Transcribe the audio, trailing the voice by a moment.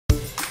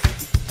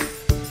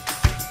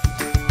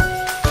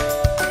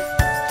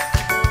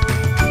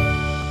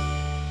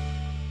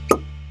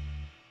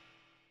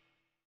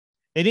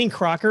Nadine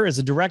Crocker is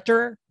a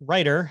director,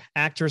 writer,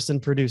 actress,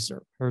 and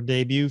producer. Her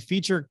debut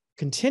feature,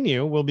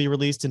 Continue, will be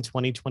released in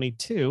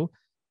 2022,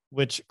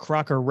 which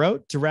Crocker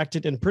wrote,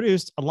 directed, and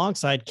produced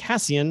alongside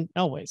Cassian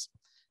Elways.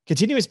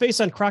 Continue is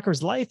based on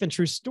Crocker's life and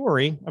true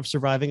story of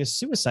surviving a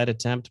suicide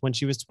attempt when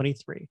she was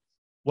 23.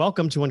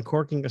 Welcome to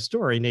Uncorking a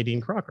Story, Nadine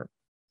Crocker.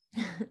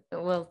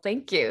 Well,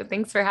 thank you.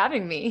 Thanks for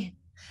having me.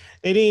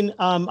 Nadine,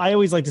 I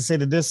always like to say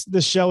that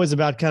this show is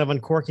about kind of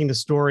uncorking the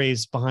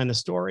stories behind the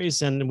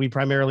stories, and we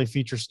primarily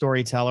feature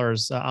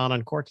storytellers on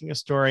Uncorking a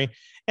Story.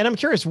 And I'm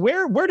curious,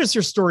 where does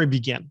your story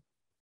begin?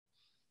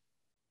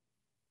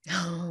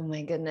 Oh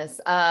my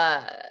goodness.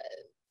 I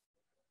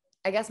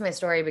guess my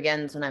story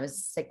begins when I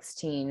was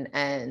 16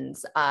 and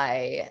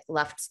I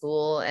left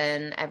school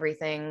and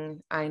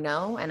everything I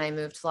know, and I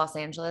moved to Los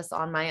Angeles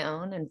on my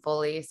own and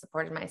fully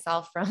supported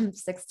myself from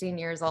 16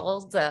 years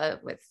old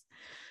with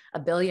a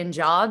billion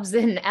jobs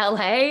in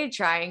LA,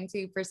 trying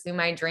to pursue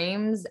my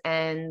dreams.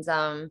 And,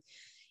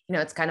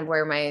 it's kind of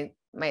where my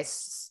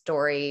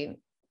story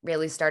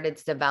really started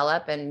to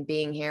develop, and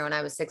being here when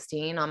I was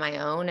 16 on my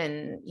own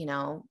and,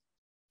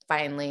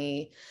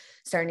 finally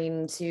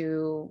starting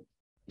to,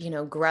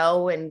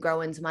 grow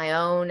into my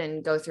own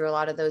and go through a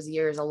lot of those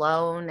years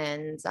alone,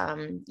 and,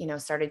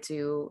 started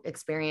to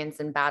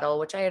experience and battle,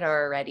 which I had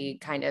already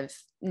kind of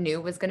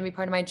knew was going to be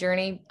part of my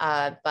journey.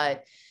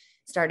 But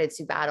started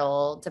to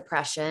battle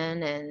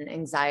depression and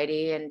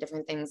anxiety and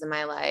different things in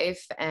my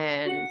life.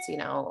 And,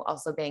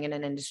 also being in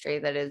an industry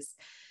that is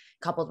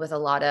coupled with a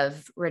lot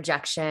of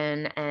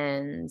rejection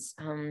and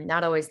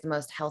not always the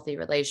most healthy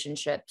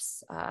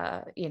relationships.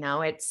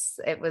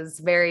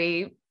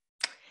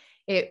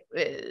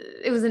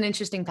 It was an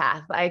interesting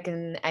path, I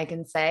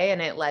can say,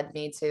 and it led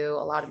me to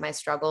a lot of my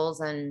struggles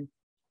and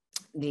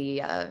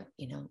the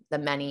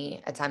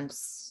many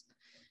attempts,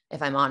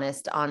 if I'm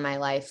honest, on my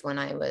life when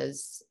I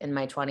was in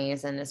my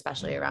 20s and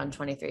especially around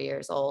 23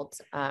 years old,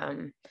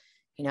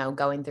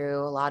 going through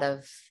a lot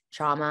of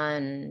trauma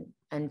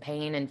and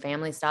pain and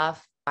family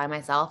stuff by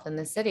myself in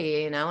the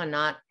city, and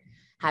not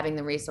having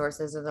the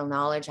resources or the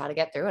knowledge how to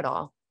get through it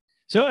all.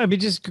 So, I mean,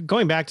 just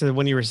going back to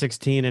when you were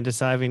 16 and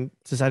deciding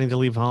to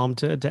leave home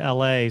to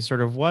LA,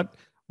 sort of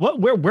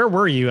where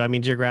were you? I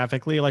mean,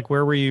 geographically, like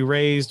where were you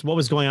raised? What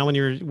was going on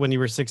when you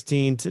were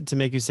 16 to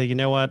make you say, you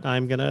know what,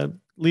 I'm going to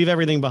leave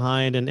everything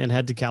behind and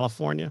head to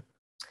California?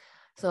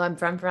 So I'm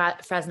from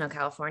Fresno,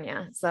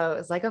 California. So it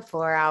was like a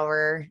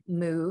 4-hour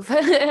move.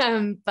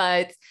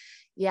 But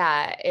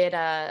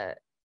yeah,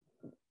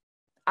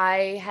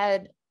 I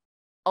had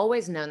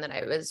always known that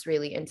I was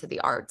really into the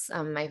arts.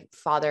 My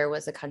father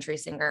was a country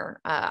singer.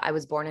 I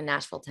was born in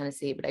Nashville,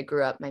 Tennessee, but I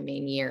grew up my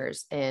main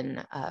years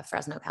in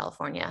Fresno,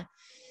 California.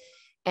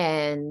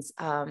 And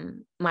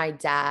my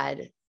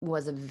dad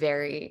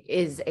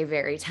is a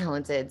very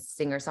talented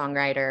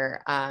singer-songwriter.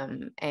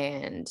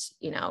 And,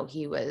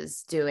 he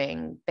was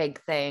doing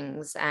big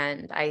things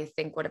and I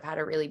think would have had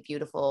a really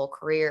beautiful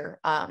career.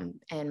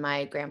 And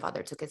my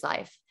grandfather took his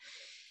life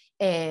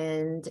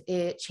and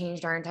it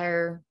changed our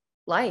entire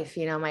life.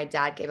 My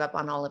dad gave up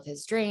on all of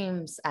his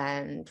dreams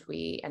and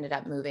we ended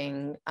up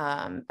moving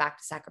back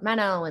to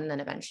Sacramento, and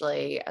then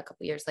eventually a couple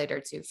of years later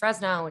to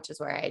Fresno, which is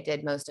where I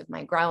did most of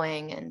my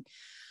growing. And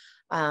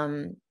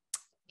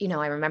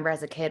I remember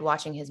as a kid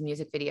watching his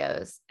music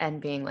videos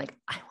and being like,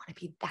 I want to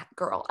be that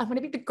girl. I want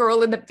to be the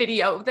girl in the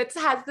video that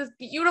has this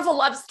beautiful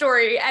love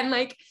story. And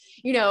like,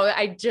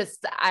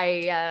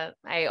 I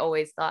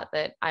always thought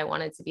that I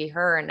wanted to be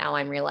her. And now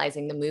I'm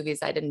realizing the movies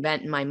I'd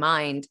invent in my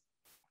mind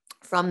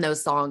from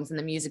those songs and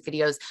the music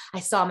videos I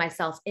saw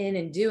myself in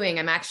and doing.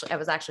 I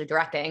was actually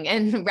directing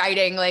and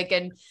writing,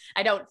 and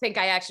I don't think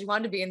I actually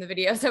wanted to be in the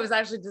videos. I was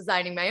actually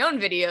designing my own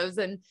videos.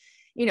 And,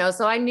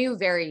 so I knew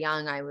very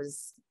young I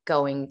was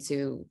going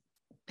to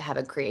have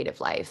a creative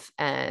life.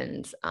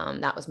 And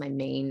that was my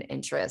main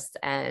interest.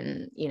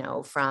 And,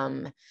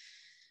 from,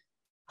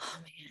 oh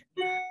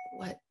man,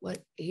 what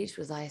age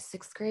was I?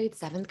 6th grade,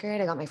 7th grade?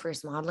 I got my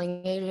first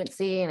modeling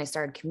agency and I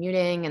started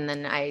commuting. And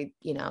then I,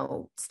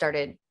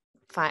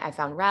 I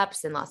found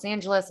reps in Los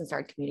Angeles and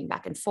started commuting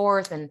back and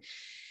forth. And,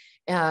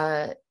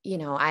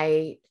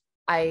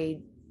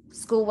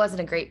 school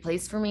wasn't a great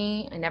place for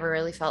me. I never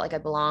really felt like I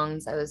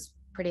belonged. I was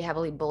pretty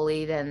heavily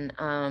bullied and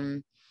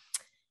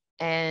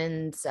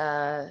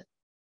I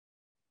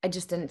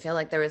just didn't feel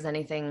like there was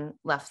anything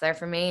left there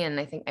for me. And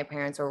I think my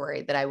parents were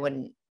worried that I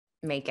wouldn't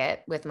make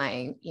it with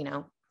my,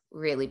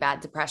 really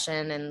bad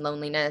depression and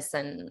loneliness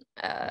and,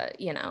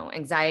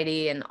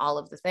 anxiety and all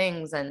of the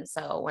things. And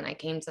so when I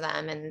came to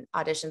them and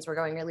auditions were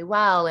going really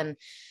well and,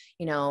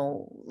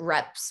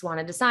 reps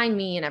wanted to sign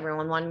me and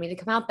everyone wanted me to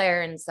come out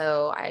there. And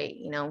so I,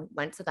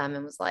 went to them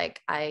and was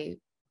like,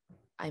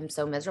 I'm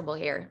so miserable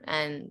here.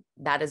 And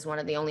that is one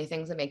of the only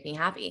things that make me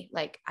happy.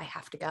 Like, I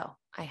have to go,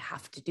 I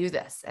have to do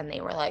this. And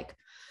they were like,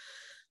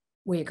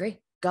 we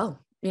agree, go,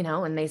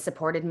 and they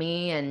supported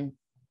me. And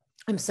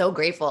I'm so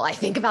grateful. I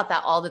think about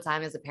that all the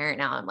time as a parent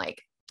now. I'm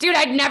like, dude,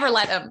 I'd never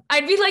let him.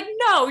 I'd be like,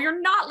 no,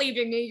 you're not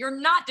leaving me. You're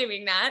not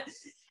doing that.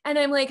 And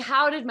I'm like,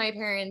 how did my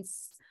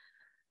parents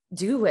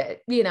do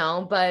it, you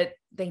know, but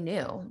they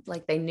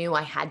knew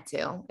I had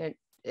to.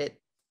 It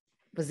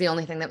was the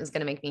only thing that was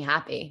going to make me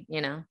happy,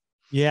 you know?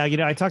 Yeah.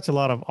 I talked to a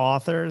lot of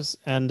authors,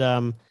 and,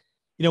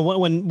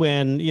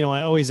 when,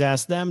 I always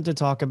ask them to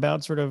talk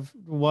about sort of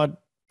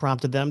what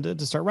prompted them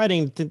to start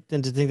writing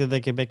and to think that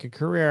they could make a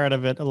career out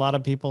of it. A lot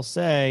of people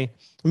say,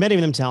 many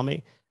of them tell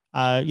me,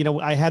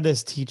 I had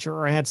this teacher,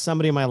 or I had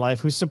somebody in my life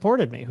who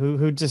supported me,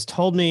 who just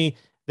told me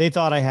they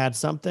thought I had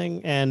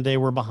something and they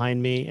were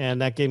behind me,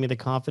 and that gave me the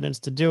confidence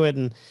to do it.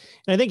 And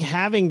I think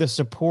having the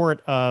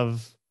support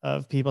of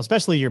people,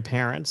 especially your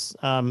parents,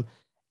 and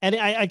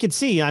I could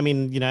see, I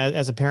mean,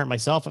 as a parent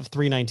myself of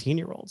 3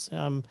 19-year-olds,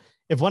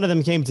 if one of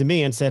them came to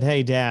me and said,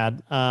 "Hey,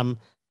 Dad,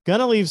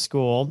 gonna leave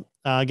school,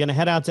 gonna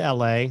head out to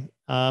LA,"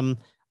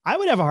 I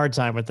would have a hard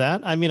time with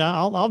that. I mean,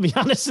 I'll be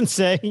honest and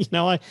say,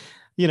 the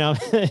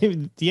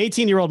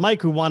 18-year-old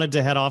Mike who wanted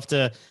to head off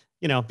to,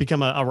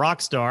 become a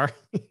rock star,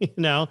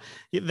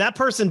 that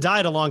person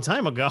died a long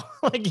time ago.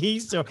 Like he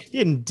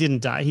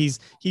didn't die.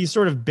 He's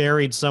sort of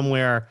buried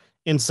somewhere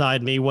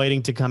inside me,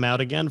 waiting to come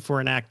out again for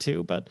an act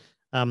 2. But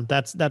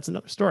that's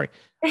another story.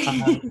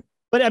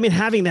 But I mean,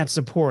 having that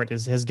support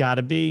has got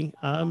to be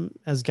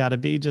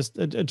just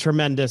a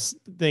tremendous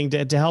thing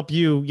to help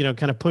you,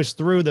 kind of push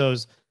through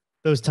those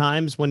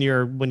times when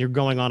you're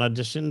going on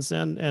auditions,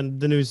 and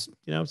the news,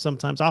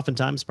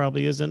 oftentimes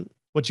probably isn't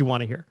what you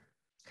want to hear.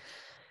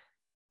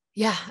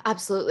 Yeah,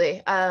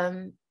 absolutely.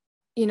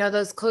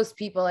 Those close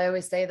people, I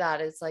always say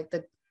that it's like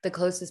the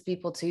closest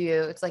people to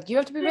you. It's like, you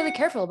have to be really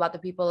careful about the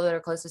people that are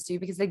closest to you,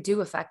 because they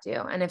do affect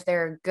you. And if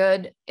they're a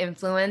good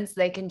influence,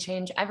 they can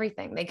change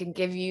everything. They can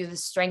give you the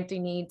strength you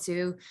need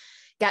to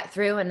get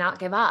through and not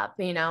give up.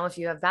 If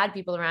you have bad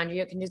people around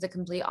you, it can do the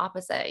complete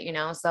opposite,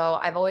 so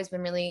I've always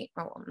been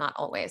not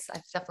always,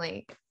 I've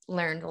definitely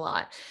learned a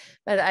lot,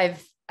 but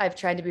I've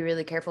tried to be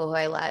really careful who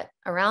I let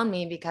around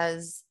me,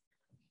 because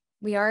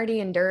we already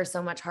endure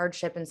so much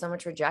hardship and so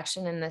much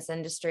rejection in this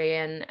industry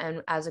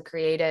and as a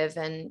creative.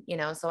 And,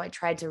 so I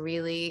tried to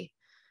really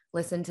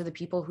listen to the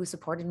people who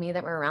supported me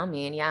that were around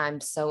me. And yeah,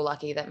 I'm so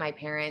lucky that my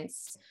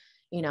parents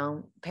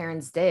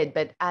did,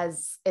 but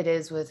as it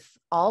is with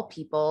all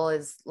people,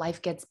 as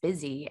life gets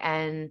busy,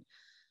 and,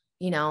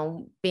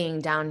 being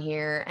down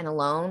here and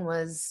alone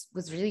was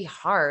really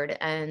hard.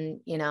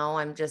 And,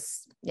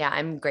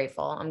 I'm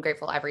grateful. I'm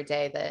grateful every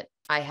day that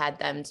I had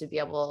them to be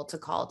able to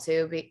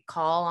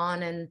call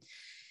on. And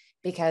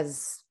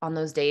because on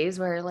those days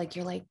where like,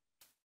 you're like,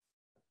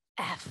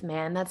 F,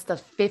 man, that's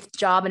the 5th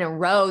job in a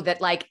row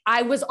that like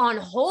I was on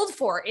hold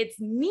for. It's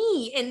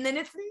me. And then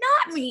it's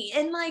not me.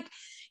 And like,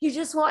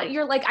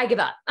 you're like, I give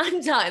up.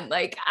 I'm done.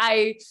 Like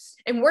I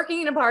am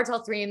working in a bar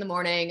till 3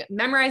 a.m,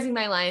 memorizing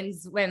my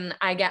lines when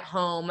I get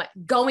home,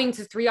 going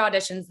to 3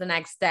 auditions the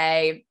next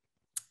day,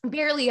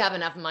 barely have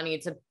enough money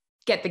to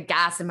get the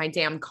gas in my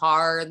damn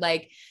car.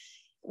 Like,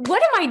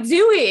 what am I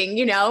doing?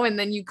 And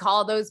then you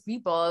call those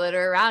people that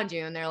are around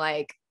you and they're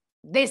like,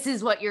 this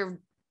is what you're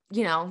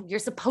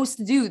supposed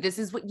to do. This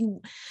is what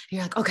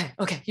you're like, okay,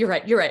 you're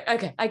right.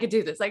 Okay, I could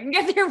do this. I can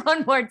get through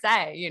one more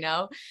day,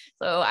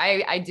 So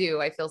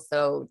I feel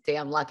so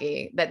damn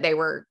lucky that they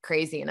were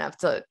crazy enough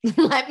to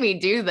let me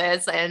do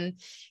this and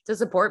to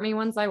support me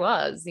once I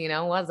was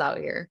out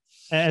here.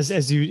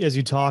 As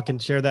you talk and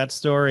share that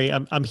story,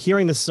 I'm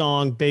hearing the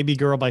song "Baby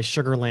Girl" by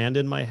Sugar Land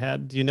in my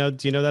head. Do you know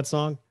that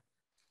song?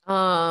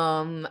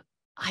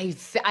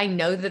 I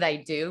know that I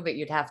do, but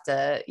you'd have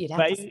to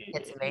sing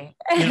it to me.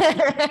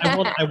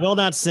 I will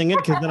not sing it,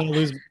 because then I'll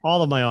lose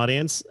all of my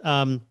audience.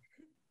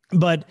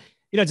 But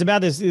it's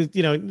about this,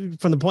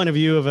 from the point of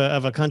view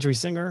of a country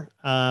singer.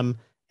 And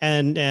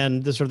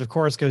the sort of the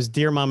chorus goes,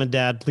 "Dear Mom and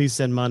Dad, please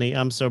send money.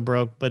 I'm so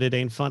broke, but it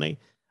ain't funny."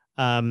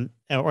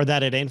 Or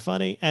that it ain't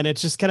funny. And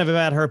it's just kind of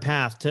about her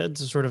path to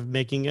sort of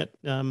making it,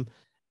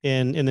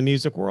 in the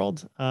music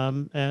world. I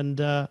mean,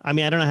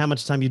 I don't know how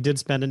much time you did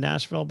spend in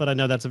Nashville, but I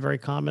know that's a very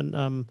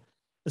common,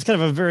 it's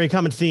kind of a very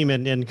common theme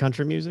in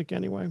country music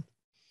anyway.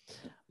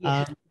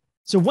 Yeah.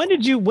 So when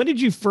did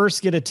you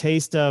first get a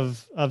taste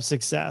of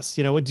success?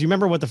 Do you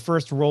remember what the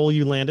first role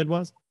you landed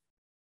was?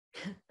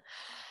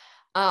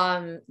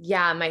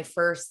 Yeah, my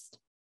first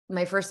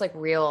like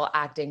real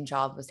acting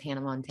job was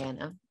Hannah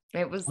Montana.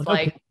 It was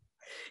Okay.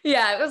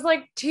 it was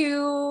like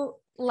 2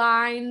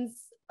 lines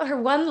or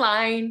 1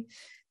 line.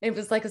 It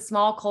was like a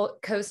small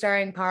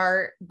co-starring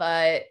part,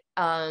 but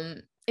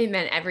it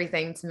meant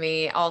everything to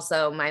me.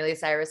 Also, Miley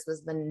Cyrus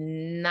was the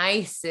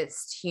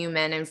nicest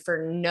human, and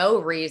for no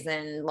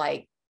reason,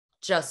 like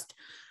just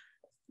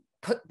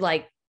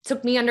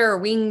took me under her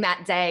wing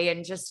that day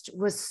and just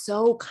was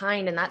so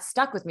kind. And that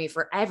stuck with me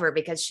forever,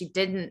 because she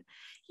didn't,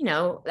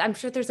 I'm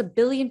sure there's a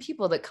billion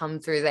people that come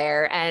through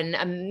there and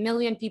a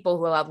million people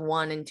who have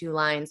 1 and 2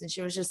 lines. And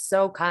she was just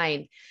so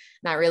kind.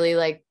 That really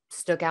like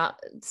stuck out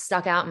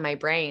in my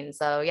brain.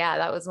 So yeah,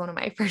 that was one of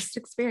my first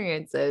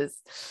experiences.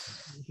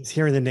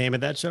 Hearing the name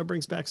of that show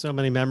brings back so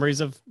many memories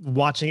of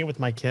watching it with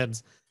my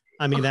kids.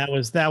 I mean, that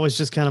was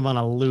just kind of on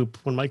a loop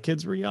when my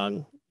kids were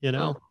young, Oh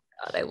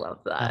God, I love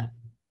that.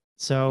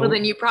 So well,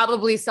 then you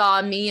probably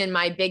saw me in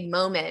my big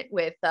moment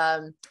with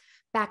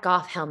back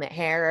off helmet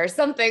hair or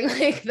something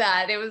like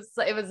that. It was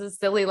a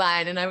silly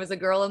line, and I was a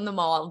girl in the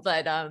mall,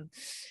 but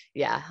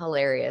yeah,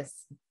 hilarious.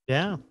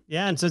 Yeah.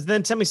 Yeah. And so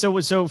then tell me,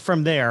 so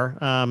from there,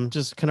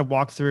 just kind of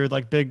walk through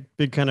like big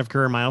kind of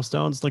career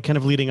milestones, like kind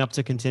of leading up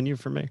to continue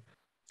for me.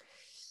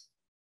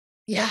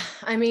 Yeah,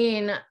 I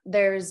mean,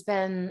 there's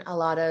been a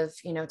lot of,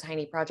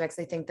 tiny projects.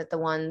 I think that the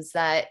ones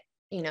that,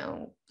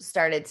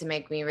 started to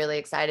make me really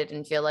excited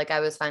and feel like I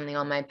was finally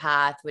on my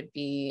path would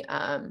be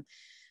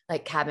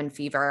like Cabin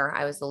Fever.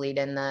 I was the lead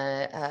in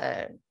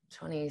the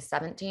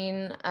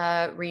 2017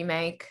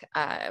 remake,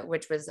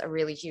 which was a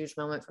really huge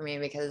moment for me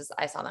because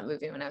I saw that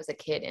movie when I was a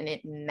kid and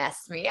it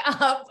messed me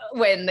up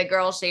when the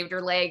girl shaved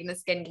her leg and the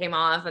skin came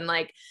off, and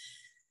like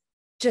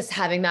just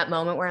having that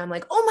moment where I'm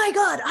like, oh my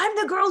God, I'm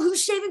the girl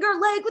who's shaving her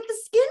leg with the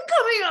skin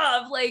coming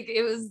off. Like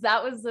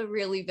that was a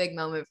really big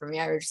moment for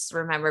me. I just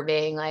remember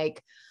being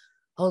like,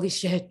 holy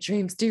shit,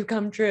 dreams do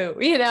come true,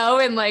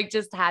 and like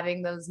just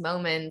having those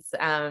moments.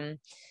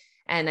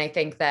 And I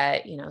think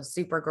that,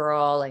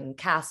 Supergirl and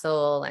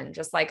Castle and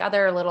just like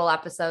other little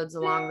episodes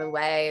along the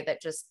way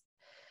that just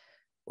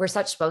were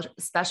such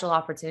special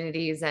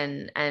opportunities,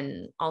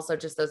 and also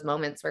just those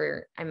moments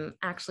where I'm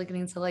actually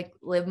getting to like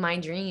live my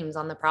dreams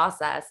on the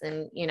process.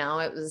 And,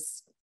 it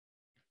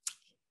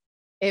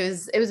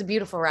was a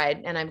beautiful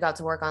ride, and I've got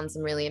to work on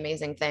some really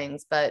amazing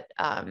things, but,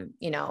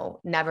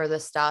 never the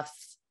stuff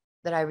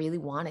that I really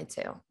wanted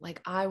to.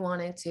 Like, I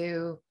wanted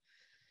to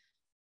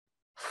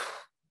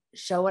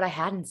show what I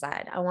had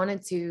inside. I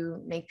wanted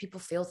to make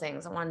people feel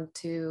things. I wanted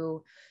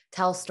to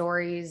tell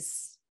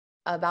stories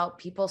about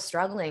people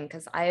struggling,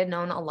 because I had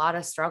known a lot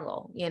of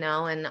struggle,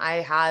 and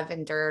I have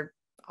endured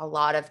a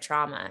lot of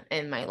trauma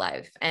in my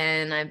life,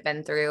 and I've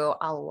been through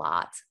a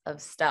lot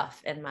of stuff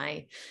in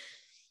my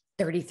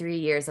 33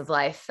 years of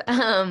life,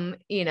 and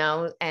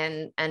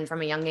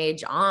from a young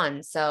age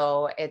on.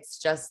 So it's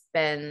just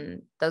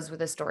been, those were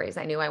the stories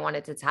I knew I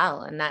wanted to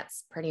tell. And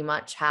that's pretty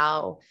much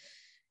how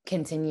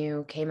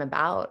Continue came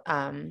about.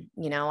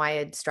 I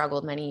had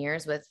struggled many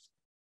years with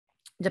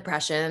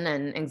depression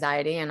and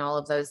anxiety and all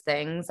of those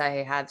things.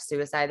 I have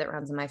suicide that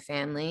runs in my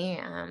family.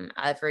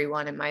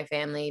 Everyone in my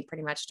family,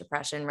 pretty much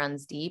depression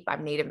runs deep.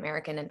 I'm Native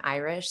American and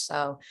Irish.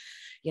 So,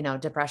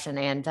 depression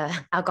and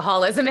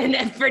alcoholism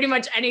and pretty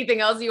much anything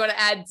else you want to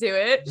add to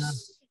it.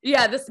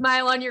 Yeah, the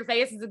smile on your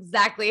face is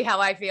exactly how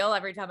I feel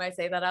every time I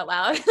say that out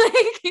loud.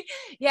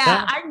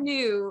 I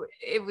knew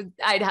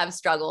I'd have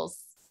struggles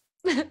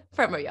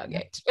from a young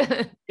age.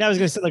 Yeah, I was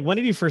gonna say, like, when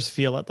did you first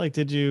feel it? Like,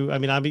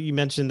 you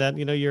mentioned that,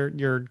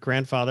 your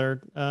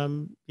grandfather,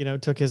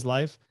 took his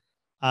life.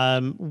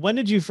 When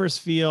did you first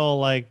feel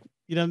like,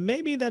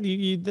 maybe that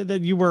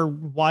you were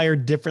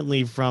wired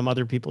differently from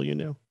other people you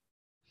knew?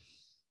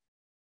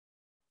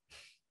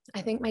 I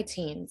think my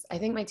teens.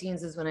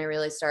 Is when I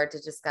really started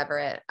to discover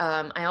it.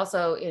 I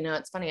also,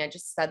 it's funny. I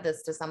just said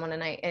this to someone,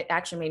 and it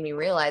actually made me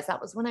realize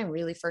that was when I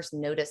really first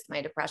noticed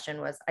my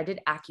depression. Was I did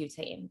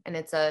Accutane, and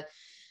it's a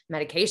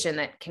medication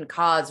that can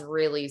cause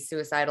really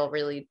suicidal,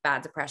 really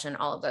bad depression,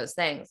 all of those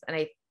things.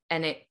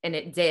 And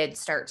it did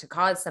start to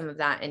cause some of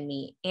that in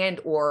me, and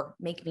or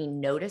make me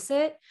notice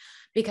it,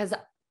 because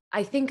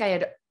I think I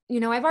had,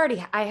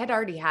 I had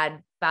already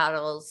had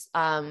battles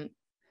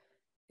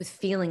with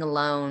feeling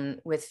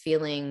alone, with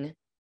feeling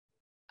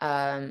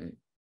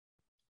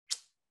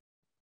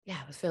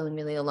was feeling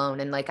really alone,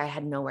 and like I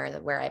had nowhere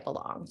where I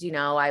belonged.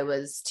 I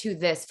was too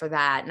this for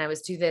that, and I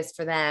was too this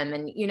for them,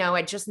 and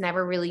I just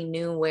never really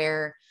knew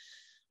where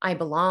I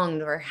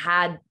belonged or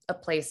had a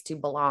place to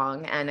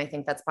belong. And I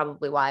think that's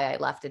probably why I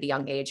left at a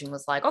young age and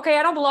was like, okay,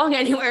 I don't belong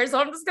anywhere, so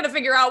I'm just gonna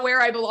figure out where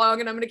I belong,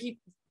 and I'm gonna keep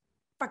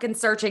fucking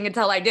searching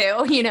until I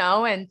do.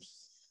 And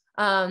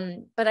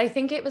but I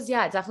think it was,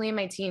 definitely in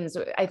my teens.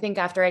 I think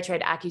after I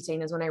tried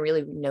Accutane is when I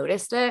really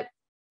noticed it.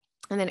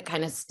 And then it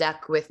kind of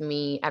stuck with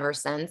me ever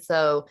since.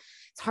 So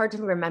it's hard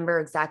to remember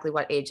exactly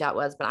what age that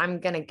was, but I'm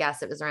going to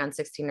guess it was around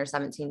 16 or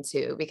 17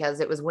 too,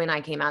 because it was when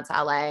I came out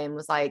to LA and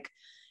was like,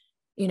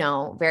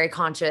 very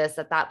conscious.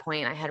 At that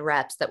point, I had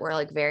reps that were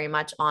like very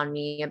much on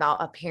me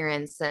about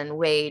appearance and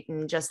weight,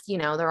 and just, you're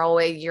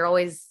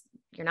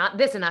not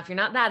this enough, you're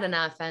not that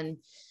enough. And,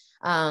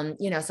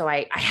 so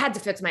I had to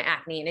fix my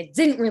acne, and it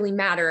didn't really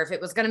matter if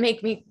it was going to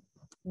make me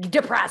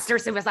depressed or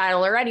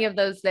suicidal or any of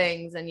those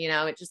things. And,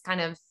 it just kind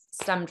of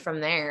stemmed from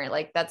there.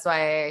 Like, that's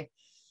why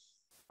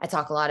I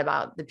talk a lot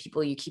about the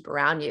people you keep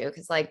around you.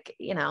 Cause like,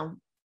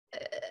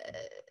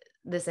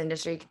 this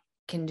industry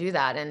can do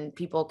that, and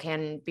people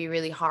can be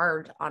really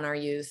hard on our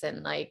youth.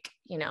 And like,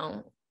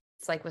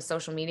 it's like with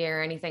social media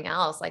or anything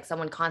else, like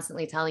someone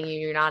constantly telling you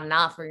you're not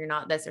enough or you're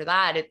not this or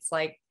that. It's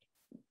like,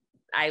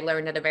 I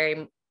learned at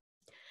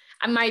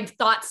my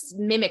thoughts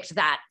mimicked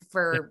that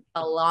for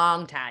a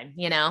long time,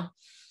 Yeah.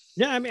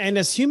 I mean, and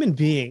as human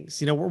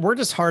beings, we're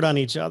just hard on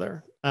each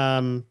other.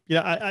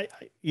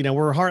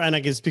 We're hard, and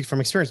I can speak from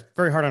experience,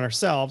 very hard on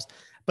ourselves.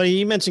 But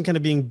you mentioned kind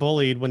of being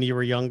bullied when you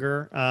were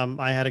younger.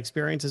 I had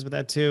experiences with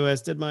that too,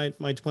 as did my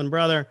twin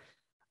brother.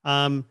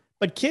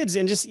 But kids,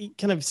 and just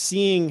kind of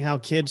seeing how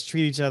kids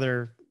treat each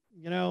other,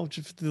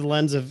 just through the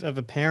lens of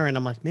a parent,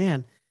 I'm like,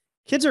 man,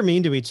 kids are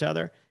mean to each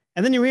other.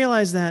 And then you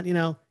realize that,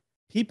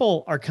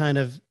 people are kind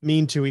of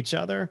mean to each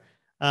other.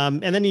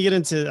 And then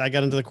I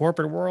got into the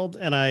corporate world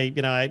and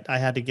I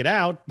had to get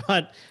out,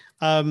 but,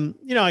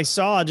 I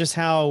saw just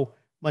how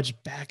much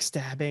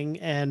backstabbing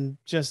and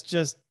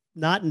just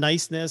not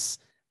niceness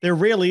there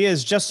really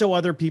is, just so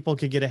other people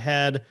could get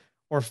ahead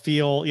or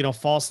feel,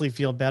 falsely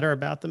feel better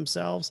about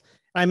themselves.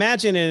 I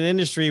imagine in an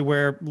industry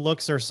where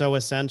looks are so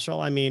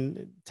essential. I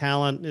mean,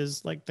 talent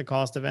is like the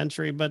cost of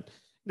entry, but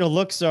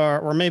looks are,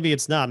 or maybe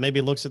it's not. Maybe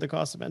looks are the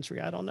cost of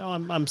entry. I don't know.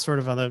 I'm sort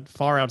of on the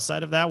far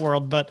outside of that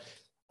world, but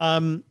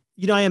I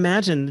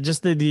imagine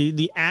just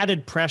the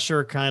added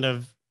pressure, kind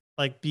of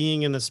like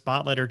being in the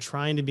spotlight or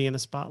trying to be in the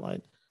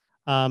spotlight,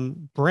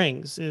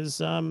 brings is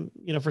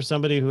for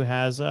somebody who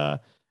has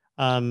a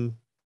kind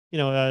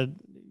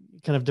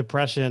of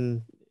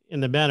depression in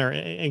the men or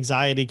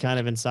anxiety kind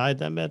of inside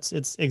them.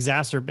 It's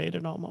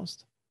exacerbated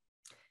almost.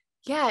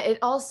 Yeah. It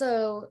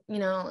also,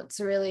 it's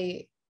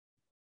really,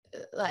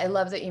 I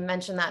love that you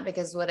mentioned that,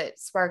 because what it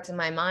sparked in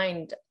my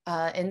mind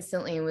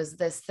instantly was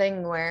this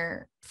thing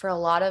where for a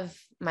lot of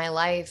my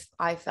life,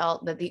 I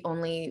felt that the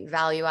only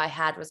value I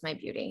had was my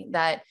beauty,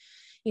 that,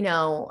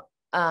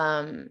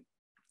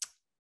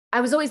 I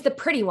was always the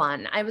pretty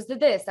one. I was the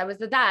this, I was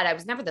the that. I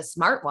was never the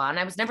smart one.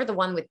 I was never the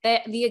one with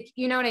the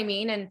you know what I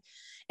mean? And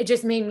it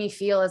just made me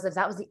feel as if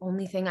that was the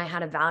only thing I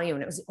had of value.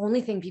 And it was the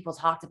only thing people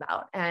talked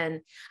about.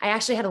 And I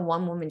actually had a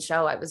one-woman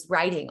show I was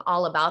writing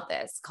all about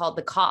this called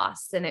The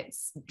Cost, and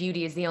it's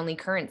beauty is the only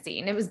currency.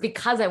 And it was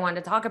because I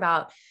wanted to talk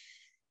about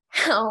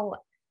how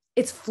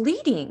it's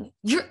fleeting.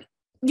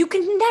 You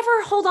can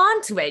never hold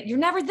on to it. You're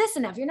never this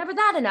enough. You're never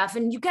that enough.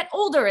 And you get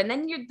older, and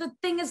then the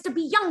thing is to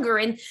be younger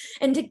and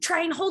to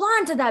try and hold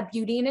on to that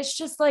beauty. And it's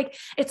just like,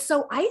 it's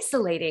so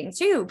isolating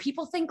too.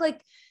 People think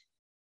like,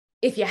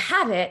 if you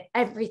have it,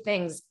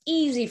 everything's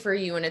easy for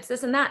you and it's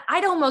this and that.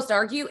 I'd almost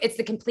argue it's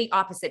the complete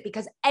opposite,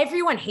 because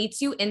everyone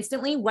hates you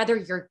instantly, whether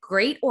you're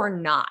great or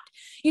not,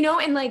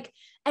 and like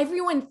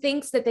everyone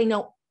thinks that they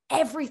know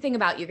everything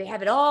about you. They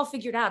have it all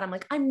figured out. I'm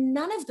like, I'm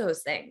none of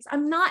those things.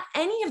 I'm not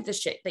any of the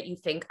shit that you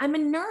think. I'm a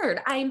nerd.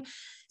 I'm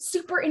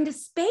super into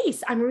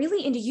space. I'm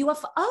really into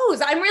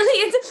UFOs. I'm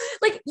really into,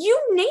 like, you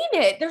name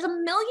it. There's a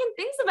million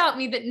things about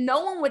me that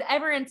no one would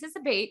ever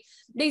anticipate.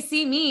 They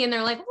see me and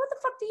they're like, what the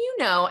fuck do you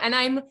know?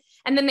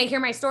 And then they hear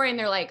my story and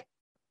they're like,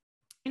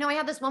 I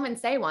had this woman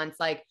say once,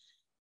 like,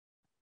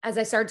 as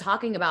I started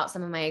talking about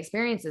some of my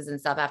experiences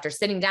and stuff after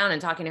sitting down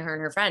and talking to her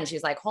and her friend,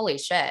 she's like, holy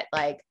shit.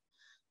 Like,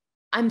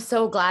 I'm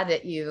so glad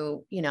that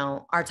you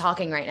are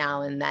talking right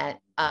now. And that,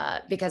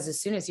 because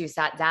as soon as you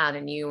sat down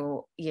and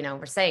you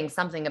were saying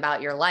something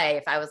about your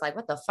life, I was like,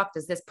 what the fuck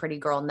does this pretty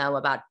girl know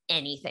about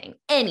anything,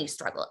 any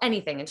struggle,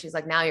 anything? And she's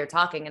like, now you're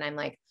talking. And I'm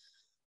like,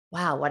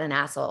 wow, what an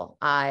asshole.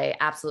 I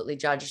absolutely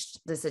judged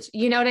this.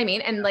 You know what I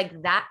mean? And like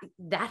that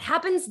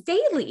happens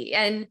daily.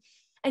 And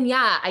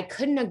yeah, I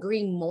couldn't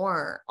agree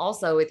more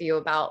also with you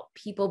about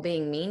people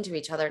being mean to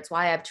each other. It's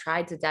why I've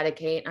tried to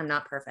dedicate, I'm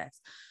not perfect,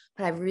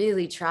 but I've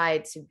really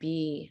tried to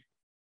be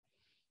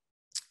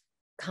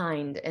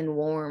kind and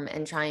warm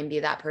and try and be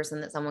that person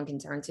that someone can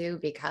turn to,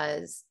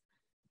 because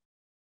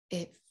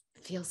it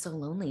feels so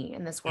lonely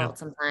in this world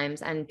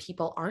sometimes, and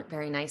people aren't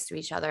very nice to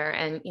each other.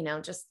 And,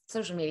 just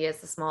social media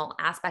is a small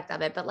aspect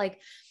of it, but like,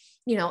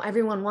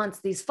 everyone wants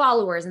these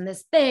followers and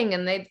this thing,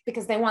 and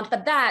because they want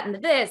the that and the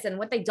this, and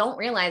what they don't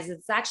realize is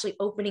it's actually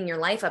opening your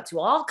life up to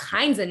all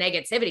kinds of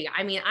negativity.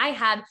 I mean, I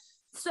had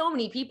so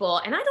many people,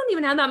 and I don't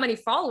even have that many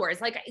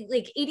followers, like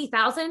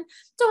 80,000.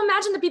 So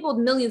imagine the people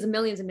with millions and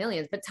millions and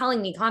millions, but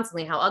telling me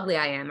constantly how ugly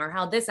I am or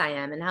how this I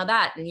am and how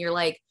that. And you're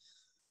like,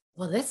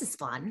 well, this is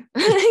fun.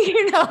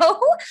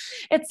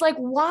 It's like,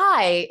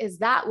 why is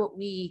that what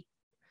we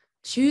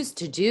choose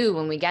to do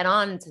when we get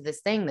on to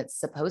this thing that's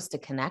supposed to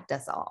connect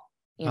us all?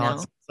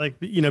 It's like,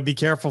 be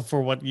careful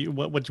for what you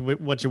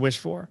wish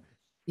for.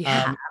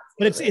 Yeah.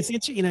 But it's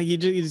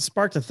you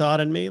sparked a thought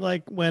in me,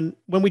 like when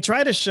we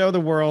try to show the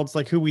world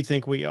like who we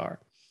think we are,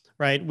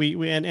 right?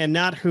 And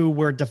not who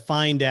we're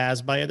defined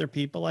as by other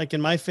people. Like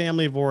in my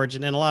family of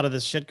origin, and a lot of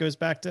this shit goes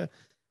back to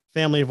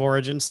family of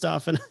origin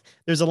stuff. And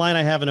there's a line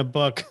I have in a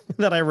book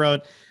that I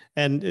wrote,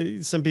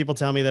 and some people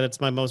tell me that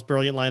it's my most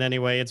brilliant line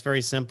anyway. It's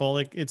very simple.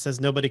 It says,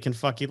 nobody can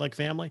fuck you like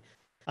family.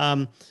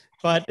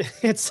 But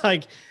it's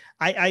like,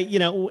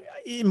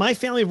 in my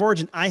family of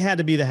origin, I had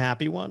to be the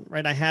happy one,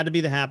 right? I had to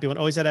be the happy one.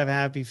 Always had to have a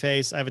happy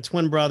face. I have a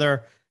twin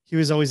brother. He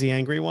was always the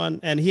angry one,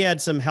 and he had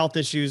some health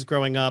issues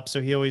growing up.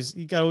 So he always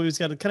got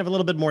kind of a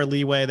little bit more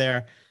leeway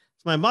there.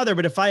 It's my mother.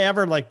 But if I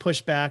ever like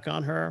push back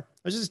on her,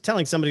 I was just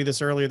telling somebody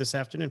this earlier this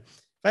afternoon.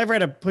 If I ever had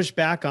to push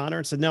back on her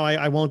and said, no,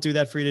 I won't do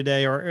that for you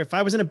today. Or if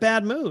I was in a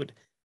bad mood,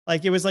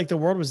 like it was like the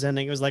world was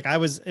ending. It was like,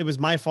 it was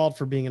my fault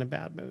for being in a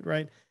bad mood.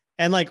 Right.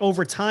 And like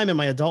over time in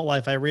my adult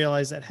life, I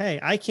realized that, hey,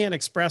 I can't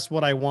express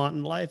what I want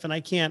in life, and I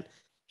can't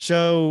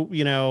show,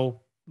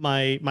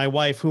 my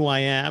wife who I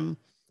am,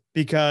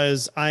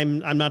 because I'm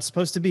not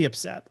supposed to be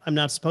upset. I'm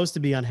not supposed to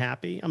be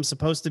unhappy. I'm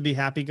supposed to be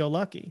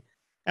happy-go-lucky.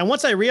 And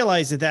once I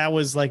realized that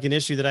was like an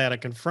issue that I had to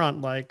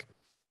confront,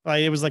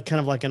 it was like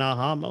kind of like an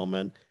aha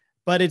moment.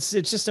 But it's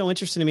just so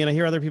interesting to me. And I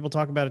hear other people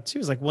talk about it too.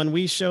 It's like when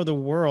we show the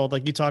world,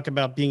 like you talk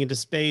about being into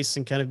space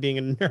and kind of being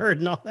a nerd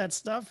and all that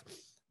stuff.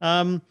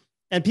 And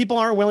people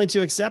aren't willing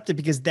to accept it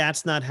because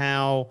that's not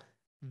how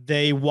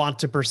they want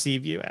to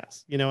perceive you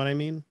as, you know what I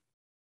mean?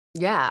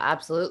 Yeah,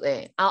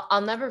 absolutely.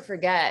 I'll never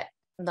forget,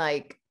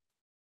 like,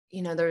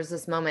 there was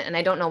this moment, and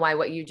I don't know why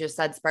what you just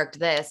said sparked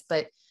this,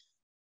 but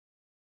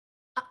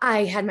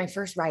I had my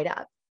first write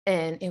up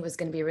and it was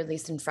going to be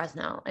released in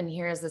Fresno. And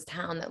here is this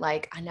town that,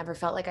 like, I never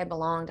felt like I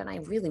belonged and I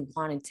really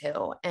wanted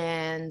to.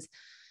 And,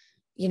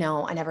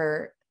 I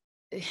never,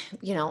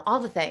 all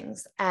the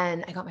things.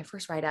 And I got my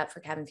first write up for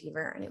Cabin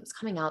Fever and it was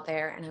coming out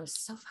there and I was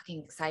so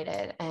fucking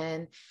excited.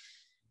 And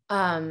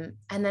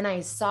then I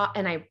saw,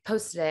 and I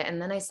posted it,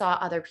 and then I saw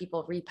other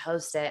people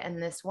repost it.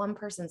 And this one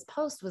person's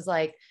post was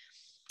like,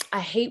 I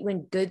hate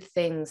when good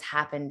things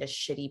happen to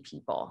shitty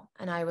people.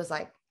 And I was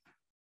like,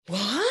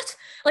 what?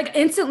 Like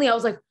instantly I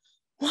was like,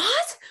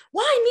 what?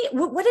 Why me?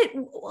 What?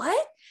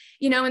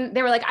 And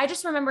they were like, I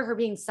just remember her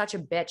being such a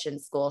bitch in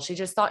school. She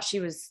just thought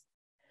she was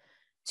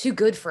too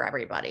good for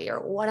everybody or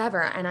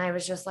whatever. And I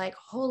was just like,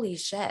 holy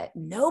shit,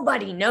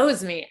 nobody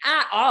knows me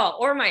at all,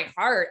 or my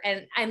heart.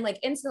 And I'm like,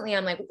 instantly,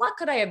 I'm like, what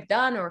could I have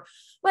done or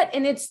what?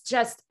 And it's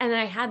just, and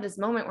I had this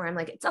moment where I'm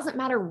like, it doesn't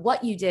matter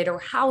what you did or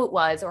how it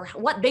was or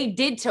what they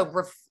did to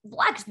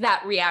reflect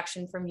that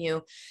reaction from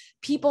you.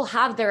 People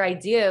have their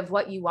idea of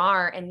what you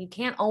are, and you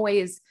can't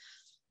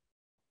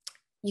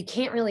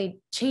really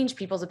change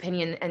people's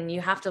opinion, and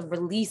you have to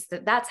release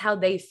that. That's how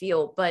they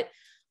feel. But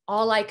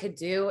all I could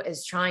do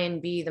is try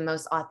and be the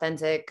most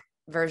authentic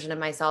version of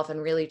myself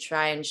and really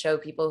try and show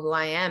people who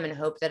I am, and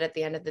hope that at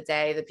the end of the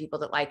day, the people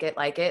that like it,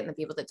 and the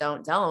people that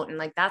don't. And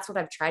like, that's what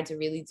I've tried to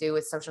really do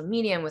with social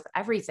media and with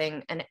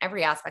everything and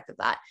every aspect of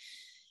that.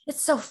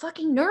 It's so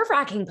fucking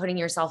nerve-wracking putting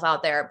yourself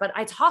out there. But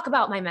I talk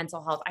about my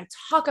mental health. I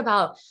talk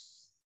about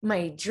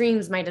my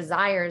dreams, my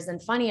desires.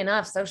 And funny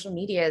enough, social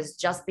media has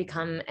just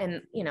become,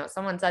 and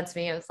someone said to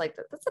me, it was like,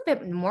 that's a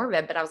bit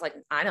morbid, but I was like,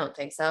 I don't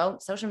think so.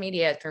 Social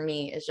media for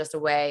me is just a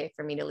way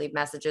for me to leave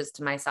messages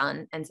to my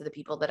son and to the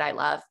people that I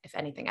love. If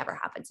anything ever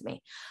happened to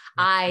me,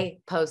 I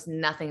post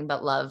nothing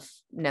but love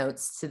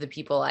notes to the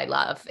people I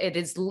love. It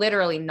is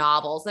literally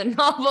novels and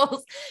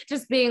novels,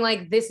 just being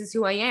like, this is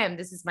who I am.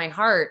 This is my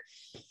heart.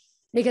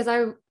 Because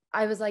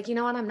I was like, you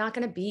know what? I'm not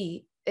going to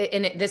be,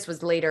 and this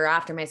was later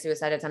after my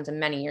suicide attempt and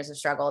many years of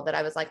struggle, that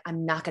I was like,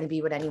 I'm not going to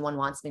be what anyone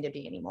wants me to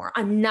be anymore.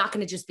 I'm not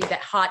going to just be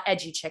that hot,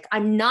 edgy chick.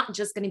 I'm not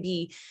just going to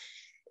be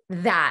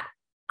that.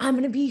 I'm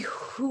going to be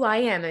who I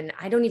am. And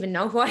I don't even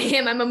know who I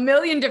am. I'm a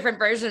million different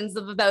versions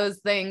of those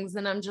things.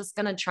 And I'm just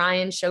going to try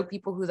and show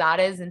people who that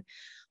is. And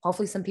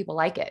hopefully some people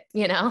like it,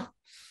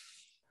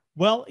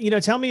 Well,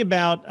 tell me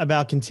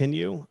about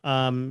Continue,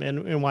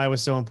 and why it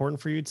was so important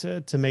for you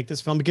to make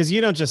this film, because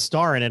you don't just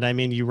star in it. I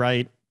mean, you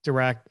write,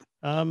 direct,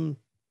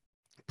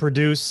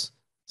 produce,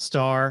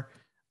 star,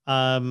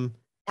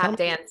 tap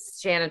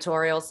dance,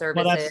 janitorial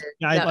services.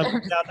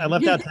 Well, I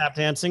left out tap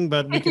dancing,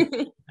 but we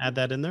can add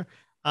that in there.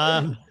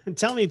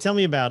 Tell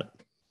me about it.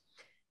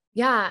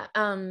 Yeah.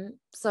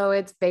 So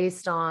it's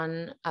based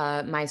on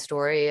my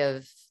story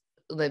of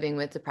living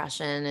with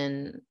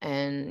depression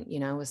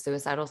and with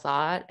suicidal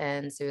thought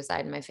and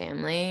suicide in my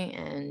family,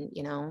 and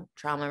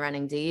trauma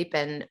running deep.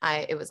 And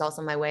it was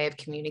also my way of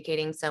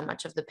communicating so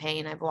much of the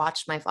pain I've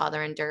watched my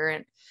father endure,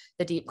 and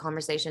the deep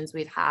conversations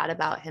we've had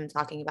about him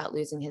talking about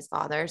losing his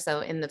father.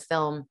 So in the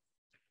film,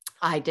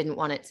 I didn't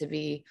want it to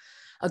be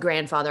a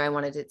grandfather. I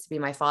wanted it to be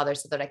my father,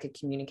 so that I could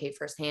communicate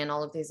firsthand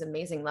all of these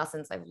amazing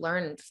lessons I've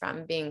learned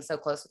from being so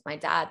close with my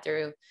dad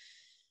through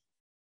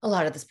a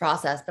lot of this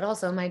process. But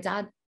also my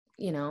dad,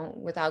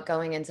 without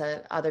going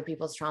into other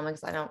people's trauma,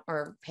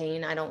 or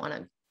pain, I don't want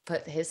to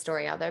put his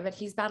story out there, but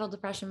he's battled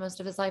depression most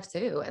of his life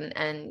too.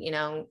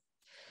 And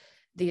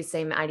these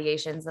same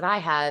ideations that I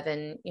have.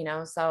 And,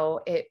 so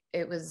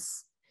it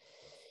was,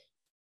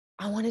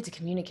 I wanted to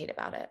communicate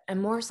about it.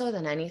 And more so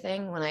than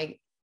anything,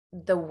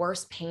 the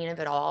worst pain of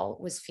it all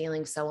was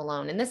feeling so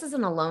alone. And this is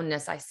an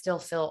aloneness I still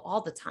feel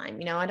all the time.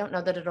 I don't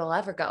know that it'll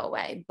ever go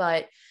away,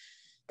 but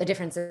the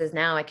difference is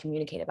now I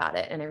communicate about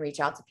it and I reach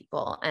out to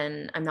people,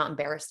 and I'm not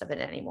embarrassed of it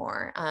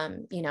anymore.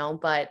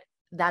 But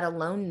that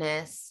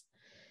aloneness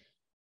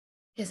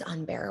is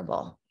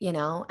unbearable,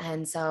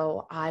 And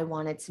so I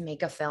wanted to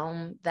make a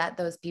film that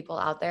those people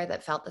out there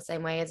that felt the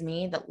same way as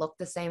me, that looked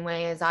the same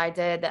way as I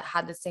did, that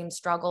had the same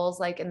struggles,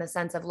 like in the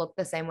sense of look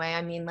the same way.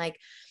 I mean, like,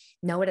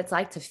 know what it's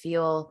like to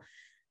feel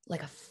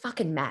like a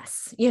fucking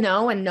mess,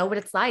 and know what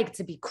it's like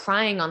to be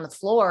crying on the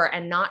floor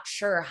and not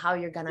sure how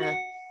you're going to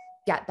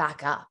get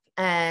back up.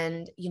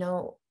 And,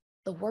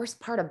 the worst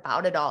part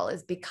about it all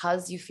is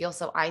because you feel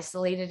so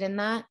isolated in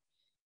that,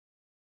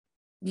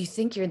 you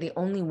think you're the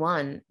only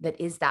one that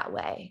is that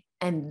way.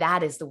 And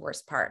that is the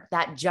worst part,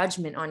 that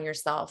judgment on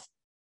yourself,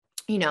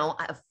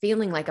 of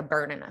feeling like a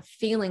burden, of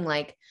feeling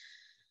like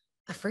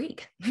a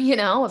freak,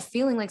 of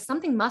feeling like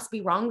something must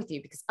be wrong with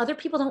you because other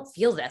people don't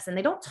feel this and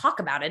they don't talk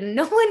about it. And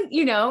no one,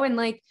 and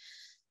like,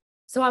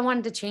 so I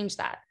wanted to change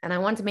that. And I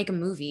wanted to make a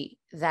movie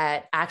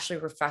that actually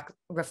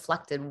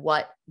reflected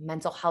what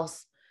mental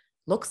health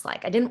looks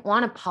like. I didn't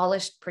want a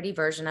polished, pretty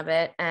version of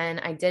it. And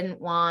I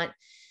didn't want,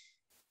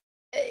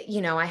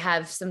 I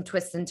have some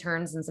twists and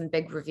turns and some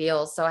big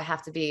reveals. So I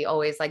have to be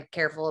always like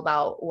careful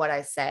about what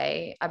I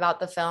say about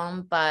the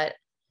film. But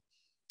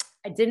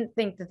I didn't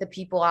think that the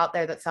people out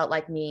there that felt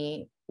like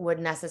me would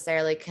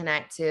necessarily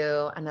connect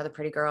to another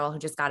pretty girl who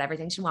just got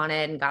everything she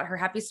wanted and got her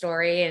happy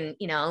story.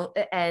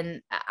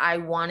 And I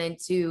wanted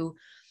to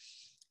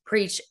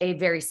preach a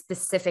very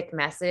specific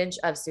message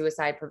of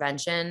suicide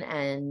prevention,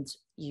 and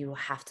you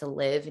have to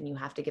live and you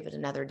have to give it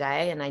another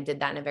day. And I did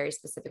that in a very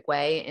specific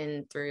way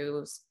and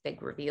through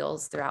big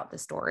reveals throughout the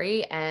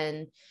story.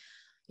 And,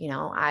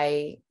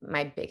 my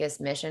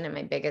biggest mission and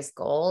my biggest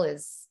goal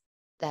is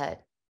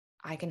that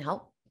I can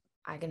help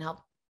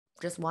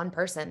just one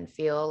person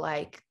feel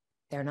like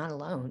they're not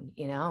alone,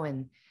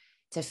 and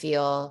to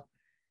feel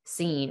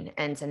seen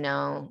and to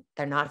know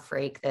they're not a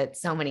freak, that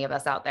so many of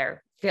us out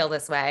there feel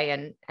this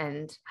way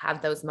and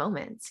have those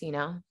moments.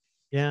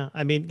 Yeah.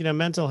 I mean,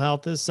 mental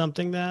health is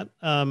something that,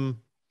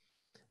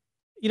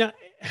 you know,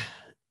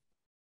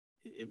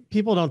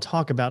 people don't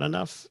talk about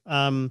enough.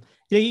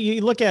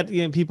 You look at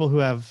people who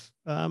have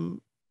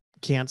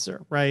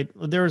cancer, right?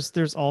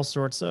 There's all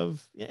sorts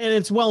of, and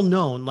it's well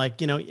known.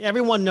 Like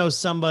everyone knows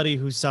somebody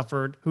who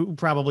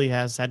probably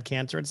has had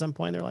cancer at some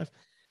point in their life.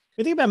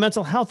 When you think about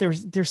mental health,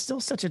 there's still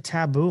such a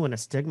taboo and a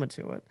stigma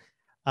to it.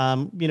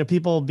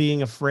 People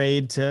being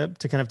afraid to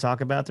kind of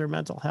talk about their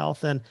mental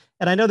health, and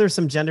I know there's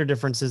some gender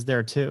differences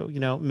there too.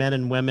 Men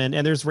and women,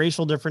 and there's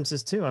racial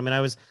differences too. I mean,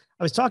 I was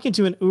talking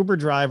to an Uber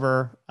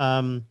driver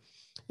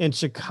in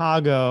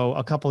Chicago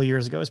a couple of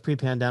years ago. It was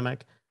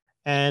pre-pandemic,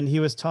 and he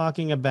was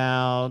talking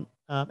about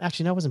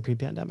actually, no, it wasn't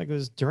pre-pandemic. It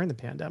was during the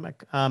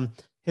pandemic.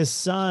 His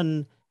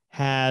son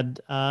had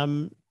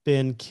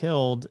been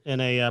killed in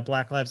a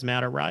Black Lives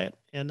Matter riot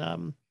in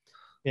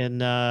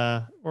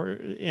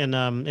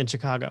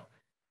Chicago.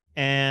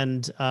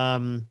 And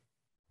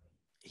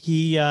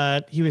he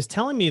was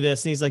telling me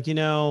this, and he's like,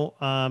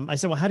 I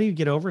said, well, how do you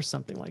get over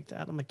something like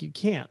that? I'm like, you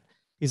can't.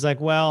 He's like,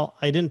 well,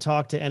 I didn't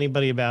talk to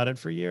anybody about it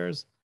for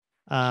years.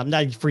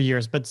 Not for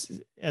years, but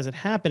as it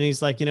happened,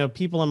 he's like,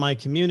 people in my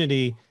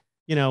community,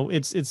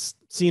 it's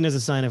seen as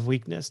a sign of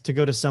weakness to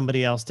go to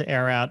somebody else to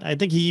air out. I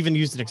think he even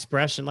used an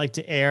expression like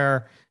to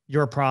air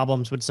your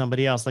problems with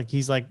somebody else. Like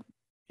he's like,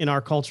 in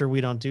our culture,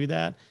 we don't do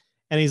that.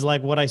 And he's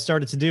like, what I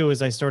started to do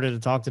is I started to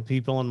talk to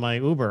people in my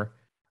Uber.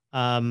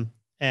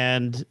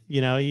 And,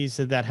 he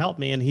said that helped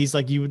me. And he's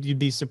like, you'd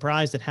be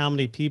surprised at how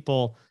many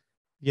people,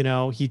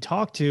 he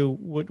talked to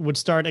would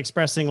start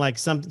expressing like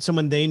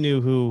someone they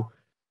knew who,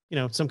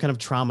 some kind of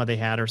trauma they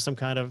had or some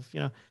kind of,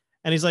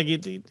 and he's like,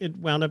 it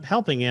wound up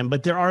helping him.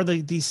 But there are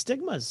these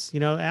stigmas,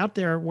 out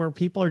there where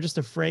people are just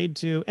afraid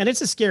to, and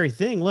it's a scary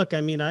thing. Look,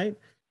 I mean,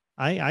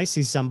 I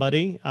see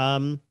somebody,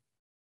 and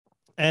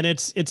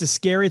it's a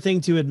scary thing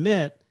to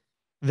admit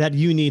that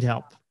you need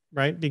help,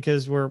 right?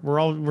 Because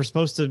we're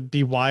supposed to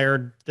be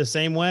wired the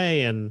same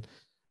way. And,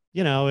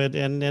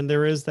 and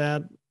there is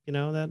that,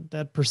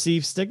 that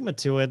perceived stigma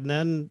to it. And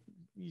then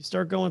you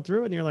start going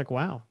through it and you're like,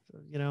 wow,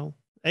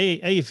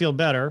 you feel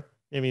better.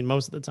 I mean,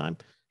 most of the time,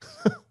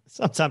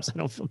 sometimes I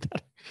don't feel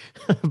better,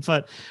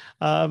 but,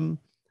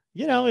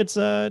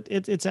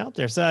 it's out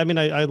there. So, I mean,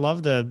 I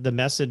love the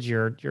message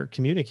you're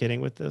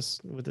communicating with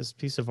this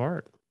piece of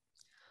art.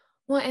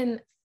 Well, and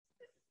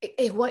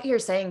what you're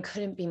saying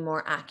couldn't be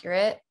more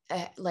accurate.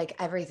 Like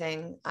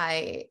everything,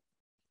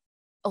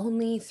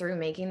 only through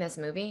making this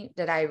movie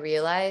did I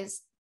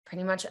realize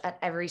pretty much at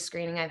every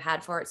screening I've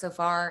had for it so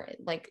far,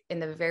 like in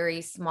the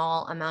very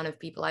small amount of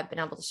people I've been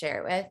able to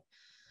share it with,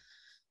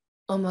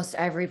 almost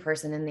every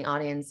person in the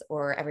audience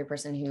or every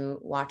person who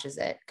watches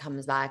it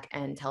comes back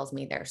and tells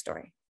me their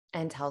story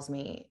and tells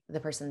me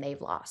the person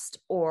they've lost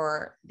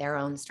or their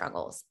own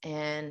struggles.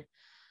 And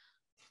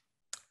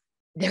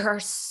there are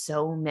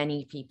so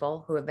many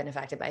people who have been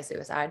affected by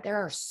suicide. There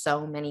are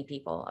so many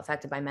people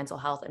affected by mental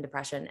health and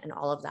depression and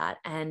all of that.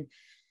 And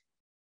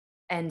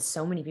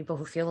so many people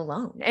who feel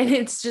alone. And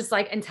it's just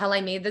like, until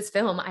I made this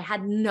film, I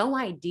had no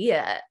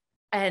idea.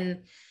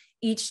 And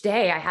each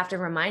day I have to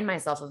remind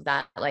myself of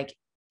that. Like,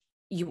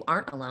 you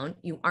aren't alone.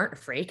 You aren't a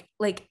freak.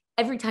 Like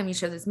every time you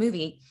show this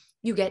movie,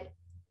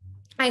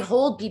 I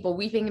hold people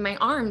weeping in my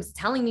arms,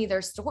 telling me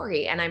their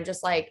story. And I'm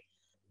just like,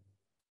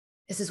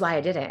 this is why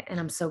I did it. And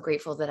I'm so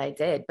grateful that I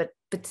did. But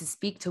to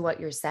speak to what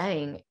you're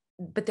saying,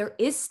 but there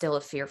is still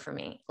a fear for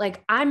me.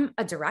 Like, I'm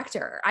a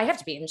director. I have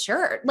to be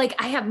insured.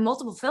 Like, I have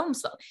multiple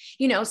films,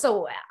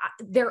 so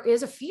there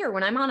is a fear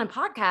when I'm on a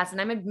podcast and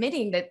I'm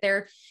admitting that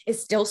there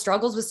is still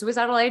struggles with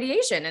suicidal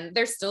ideation and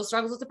there's still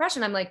struggles with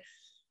depression. I'm like,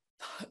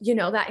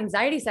 that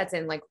anxiety sets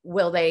in. Like,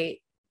 will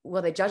they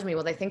judge me?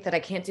 Will they think that I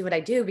can't do what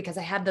I do because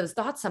I have those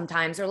thoughts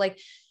sometimes? Or like,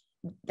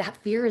 that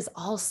fear is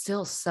all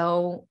still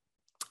so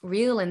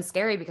real and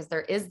scary because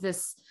there is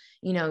this,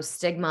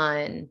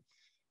 stigma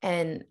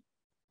and,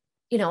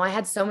 I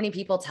had so many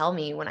people tell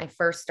me when I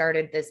first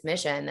started this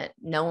mission that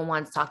no one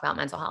wants to talk about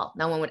mental health.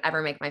 No one would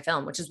ever make my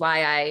film, which is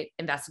why I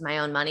invested my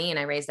own money and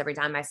I raised every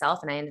dime myself.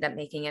 And I ended up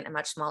making it in a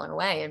much smaller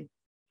way. And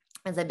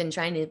as I've been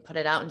trying to put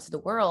it out into the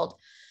world,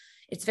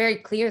 it's very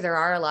clear there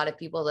are a lot of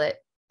people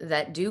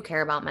that do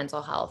care about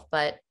mental health,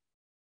 but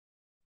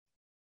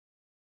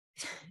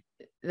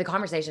the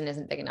conversation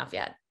isn't big enough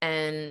yet.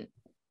 And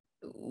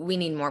we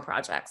need more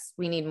projects.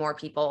 We need more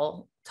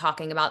people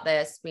talking about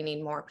this. We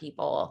need more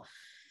people,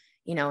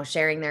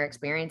 sharing their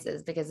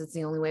experiences, because it's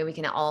the only way we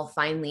can all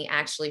finally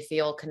actually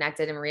feel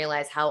connected and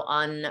realize how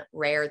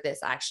unrare this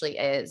actually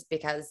is,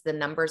 because the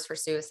numbers for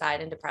suicide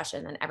and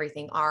depression and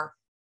everything are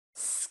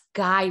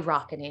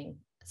skyrocketing,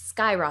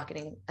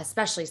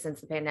 especially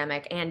since the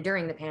pandemic and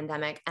during the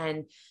pandemic.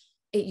 And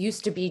it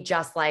used to be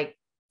just like,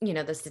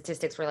 the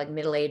statistics were like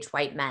middle-aged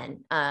white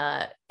men.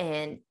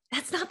 And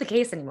that's not the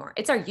case anymore.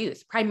 It's our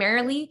youth.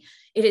 Primarily,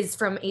 it is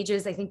from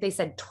ages, I think they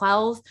said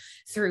 12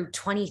 through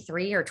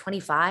 23 or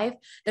 25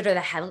 that are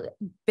the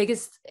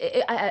biggest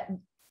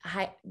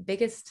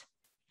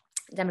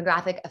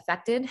demographic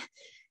affected.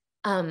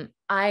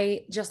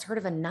 I just heard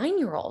of a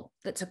 9-year-old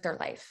that took their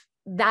life.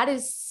 That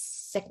is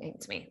sickening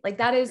to me. Like,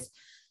 that is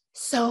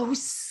so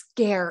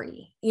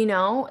scary,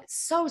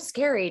 so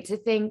scary to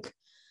think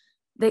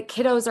that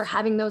kiddos are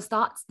having those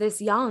thoughts this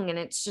young. And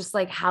it's just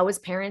like, how as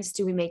parents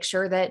do we make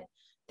sure that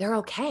they're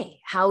okay?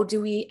 How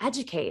do we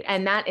educate?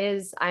 And that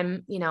is,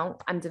 I'm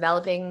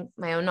developing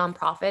my own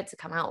nonprofit to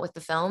come out with the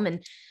film.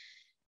 And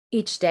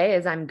each day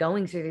as I'm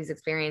going through these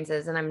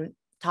experiences and I'm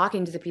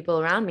talking to the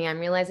people around me, I'm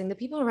realizing the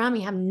people around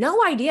me have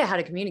no idea how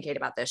to communicate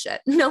about this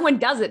shit. No one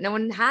does it. No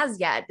one has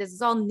yet. This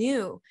is all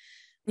new.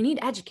 We need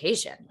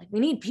education. Like, we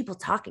need people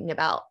talking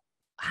about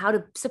how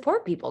to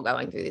support people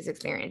going through these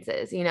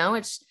experiences.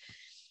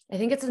 I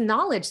think it's a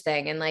knowledge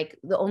thing. And like,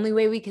 the only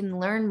way we can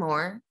learn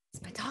more is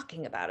by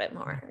talking about it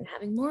more and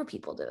having more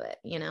people do it,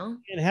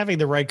 And having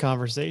the right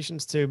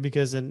conversations too,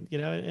 because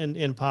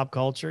in pop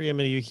culture,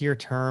 you hear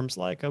terms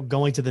like, oh,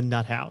 going to the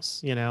nut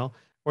house,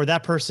 or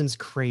that person's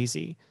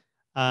crazy.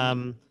 There's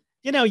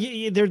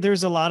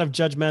a lot of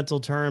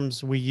judgmental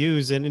terms we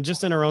use and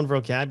just in our own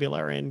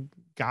vocabulary. And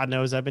God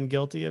knows I've been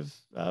guilty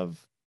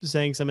of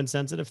saying some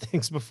insensitive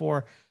things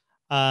before.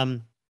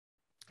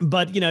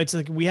 But it's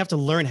like, we have to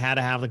learn how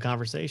to have the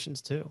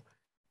conversations too.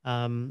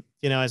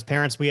 As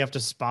parents, we have to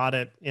spot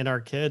it in our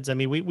kids. I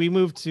mean, we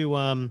moved to,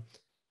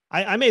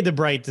 I made the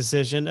bright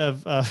decision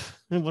of,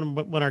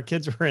 when our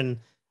kids were in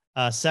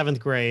 7th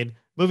grade,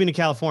 moving to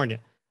California.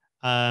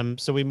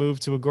 So we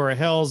moved to Agora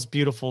Hills,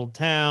 beautiful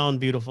town,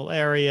 beautiful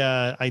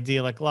area,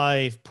 idyllic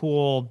life,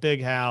 pool,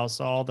 big house,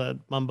 all the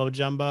mumbo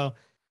jumbo.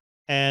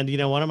 And,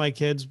 one of my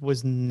kids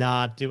was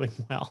not doing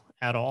well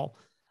at all.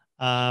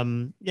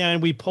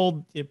 And we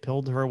pulled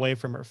her away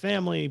from her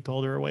family,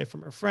 pulled her away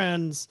from her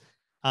friends.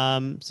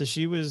 So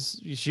she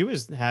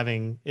was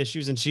having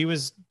issues, and she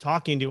was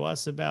talking to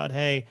us about,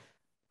 hey,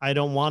 I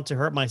don't want to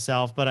hurt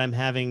myself, but I'm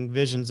having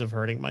visions of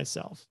hurting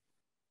myself.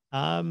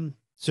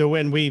 So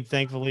when we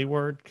thankfully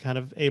were kind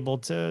of able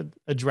to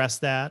address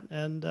that,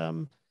 and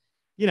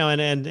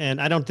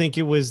and I don't think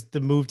it was the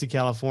move to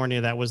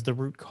California that was the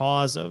root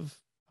cause of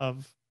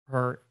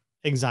her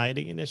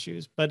anxiety and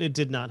issues, but it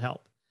did not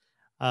help.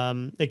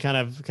 It kind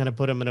of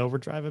put him in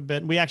overdrive a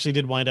bit. We actually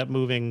did wind up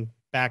moving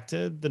back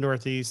to the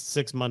Northeast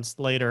 6 months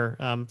later,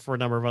 for a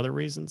number of other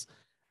reasons.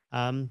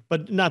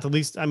 But not the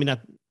least,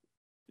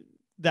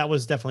 that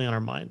was definitely on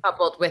our mind.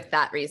 Coupled with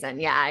that reason.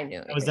 Yeah, I knew.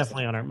 It was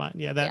definitely on our mind.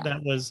 Yeah,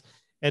 that was,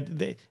 put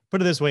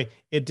it this way,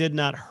 it did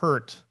not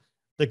hurt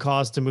the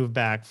cause to move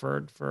back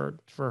for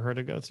her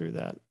to go through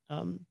that.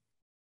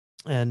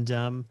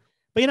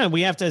 But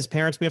we have to, as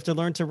parents, we have to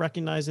learn to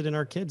recognize it in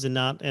our kids and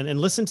not, and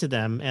listen to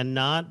them and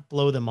not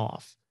blow them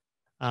off.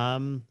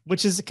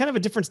 Which is kind of a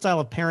different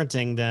style of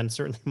parenting than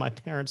certainly my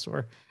parents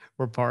were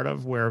part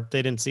of, where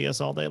they didn't see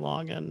us all day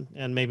long.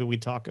 And maybe we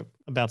talk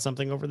about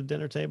something over the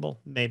dinner table,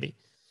 maybe.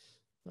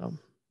 So.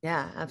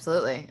 Yeah,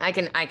 absolutely. I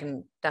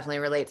can definitely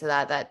relate to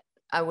that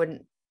I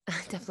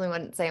definitely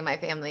wouldn't say my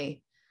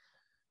family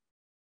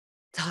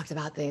talked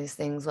about these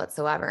things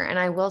whatsoever. And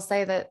I will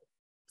say that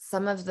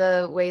some of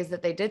the ways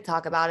that they did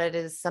talk about it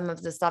is some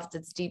of the stuff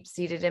that's deep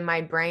seated in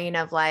my brain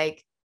of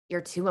like, you're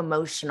too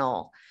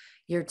emotional.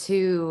 You're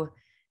too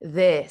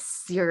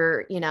this,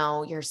 you're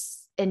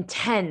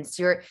intense.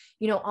 You're,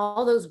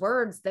 all those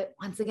words that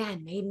once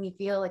again made me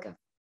feel like a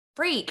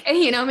freak,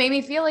 made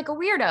me feel like a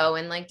weirdo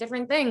and like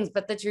different things.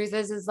 But the truth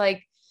is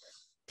like,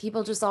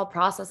 people just all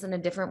process in a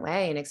different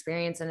way and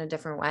experience in a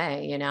different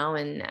way,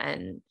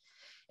 and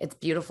it's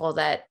beautiful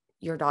that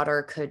your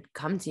daughter could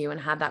come to you and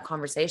have that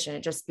conversation.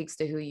 It just speaks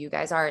to who you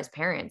guys are as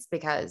parents,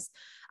 because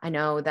I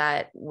know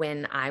that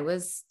when I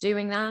was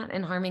doing that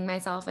and harming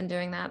myself and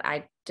doing that,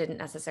 I didn't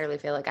necessarily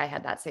feel like I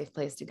had that safe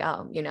place to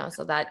go,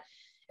 so that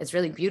it's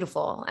really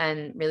beautiful,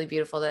 and really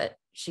beautiful that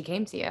she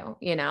came to you,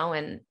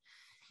 and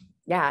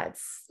yeah,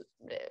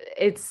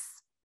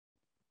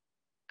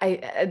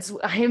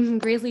 I'm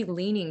really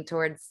leaning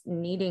towards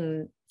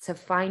needing to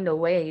find a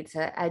way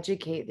to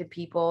educate the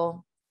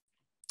people,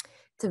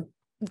 to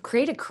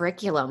create a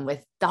curriculum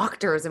with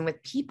doctors and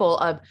with people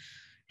of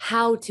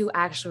how to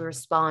actually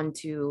respond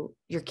to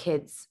your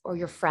kids or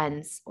your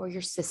friends or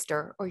your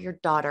sister or your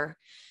daughter,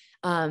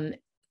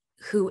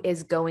 who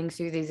is going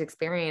through these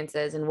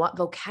experiences and what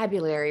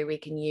vocabulary we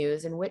can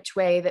use and which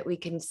way that we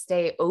can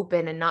stay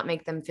open and not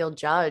make them feel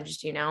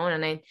judged,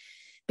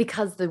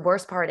 because the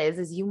worst part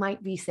is you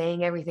might be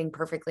saying everything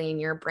perfectly in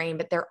your brain,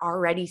 but they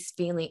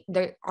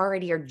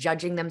already are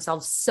judging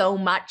themselves so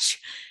much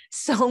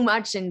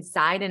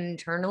inside and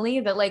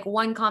internally that like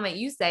one comment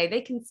you say, they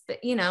can,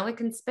 it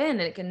can spin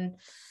and it can,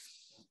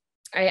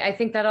 I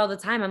think that all the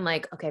time. I'm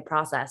like, okay,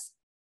 process.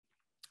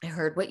 I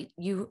heard what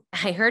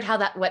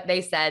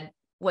they said,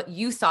 what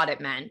you thought it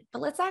meant,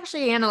 but let's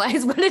actually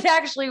analyze what it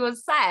actually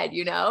was said,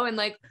 and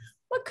like,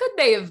 what could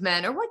they have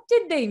meant or what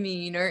did they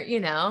mean or,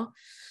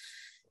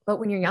 but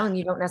when you're young,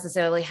 you don't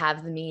necessarily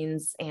have the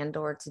means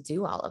or to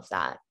do all of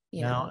that.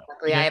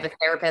 Luckily, I have a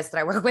therapist that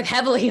I work with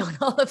heavily on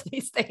all of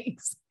these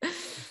things.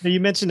 You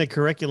mentioned the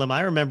curriculum.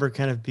 I remember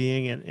kind of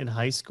being in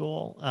high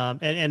school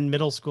and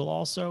middle school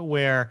also,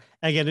 where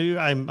again,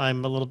 I'm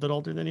a little bit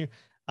older than you.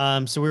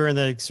 So we were in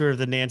the sort of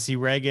the Nancy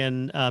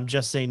Reagan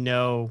just say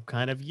no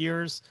kind of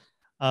years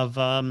of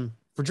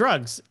for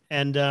drugs.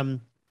 And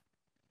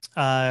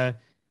I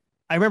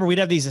remember we'd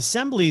have these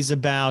assemblies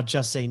about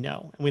just say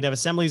no. And we'd have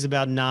assemblies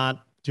about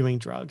not doing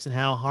drugs and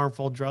how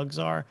harmful drugs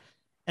are.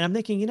 And I'm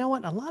thinking, you know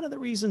what? A lot of the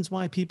reasons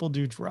why people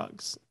do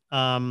drugs,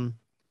 aside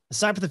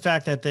from the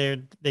fact that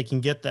they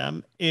can get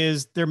them,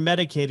 is they're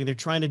medicating. They're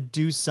trying to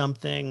do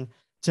something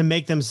to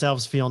make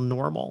themselves feel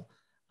normal.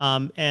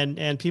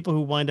 And people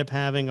who wind up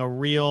having a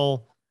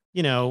real,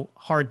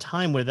 hard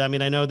time with it. I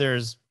mean, I know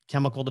there's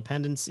chemical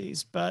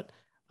dependencies, but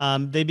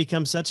they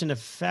become such an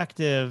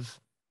effective.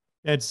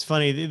 It's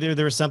funny.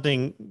 There was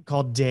something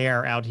called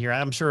DARE out here.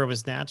 I'm sure it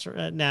was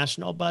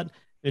national, but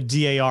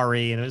DARE,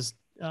 and it was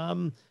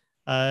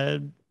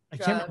I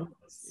can't remember,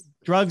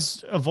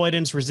 drugs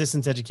avoidance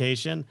resistance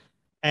education.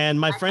 And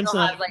my friends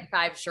have like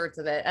 5 shirts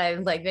of it. I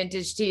have like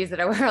vintage tees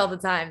that I wear all the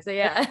time. So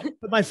yeah.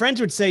 But my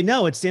friends would say,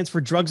 no, it stands for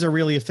drugs are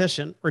really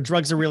efficient or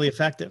drugs are really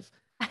effective.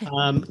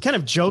 Kind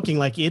of joking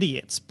like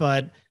idiots,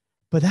 but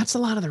that's a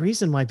lot of the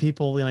reason why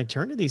people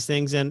turn to these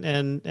things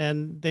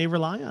and they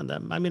rely on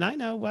them. I mean, I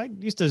know I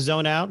used to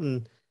zone out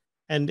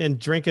and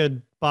drink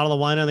a bottle of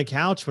wine on the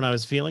couch when I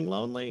was feeling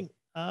lonely.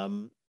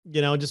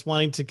 Just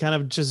wanting to kind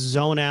of just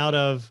zone out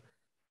of,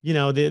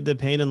 the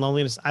pain and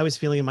loneliness I was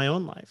feeling in my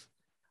own life.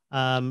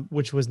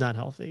 Which was not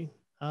healthy.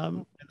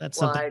 That's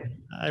something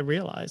I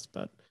realized,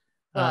 but.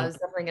 I was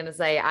definitely going to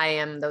say, I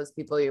am those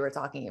people you were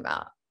talking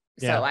about.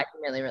 So I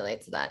can really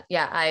relate to that.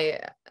 Yeah.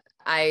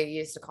 I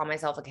used to call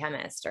myself a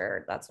chemist,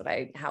 or that's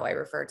how I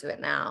refer to it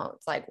now.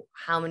 It's like,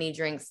 how many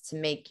drinks to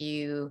make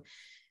you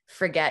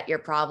forget your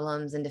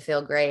problems and to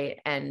feel great.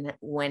 And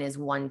when is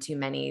one too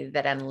many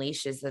that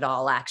unleashes it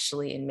all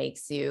actually, and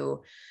makes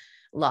you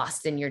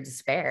lost in your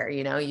despair,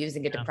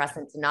 using a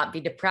depressant to not be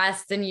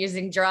depressed, and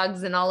using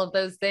drugs and all of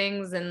those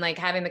things, and like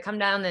having to come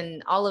down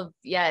and all of,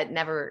 it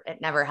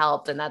never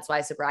helped. And that's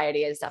why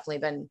sobriety has definitely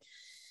been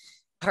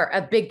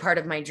a big part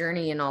of my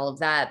journey and all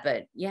of that.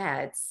 But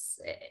yeah,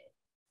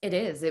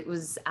 it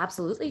was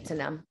absolutely to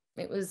numb.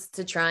 It was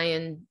to try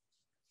and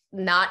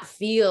not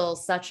feel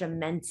such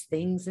immense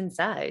things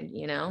inside,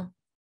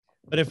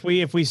 But if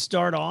we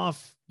start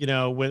off,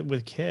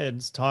 with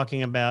kids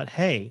talking about,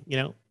 hey,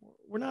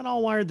 we're not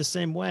all wired the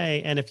same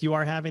way. And if you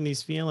are having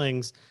these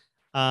feelings,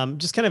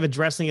 just kind of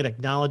addressing it,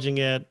 acknowledging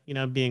it,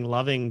 being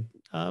loving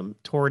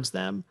towards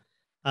them.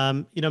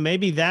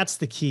 Maybe that's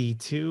the key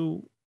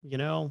to,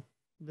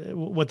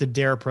 what the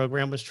DARE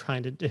program was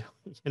trying to do,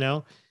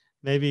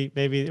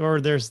 maybe,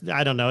 or there's,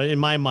 I don't know, in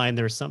my mind,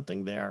 there's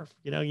something there.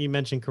 You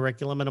mentioned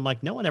curriculum, and I'm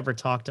like, no one ever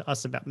talked to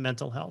us about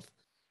mental health.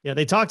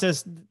 They talked to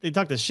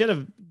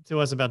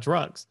us about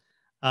drugs.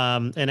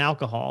 And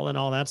alcohol and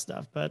all that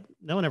stuff, but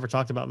no one ever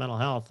talked about mental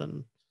health.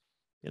 And,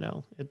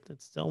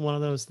 it's still one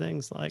of those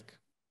things, like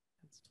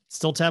it's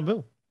still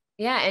taboo.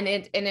 Yeah. And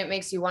it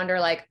makes you wonder,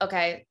 like,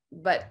 okay,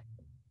 but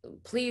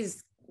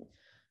please,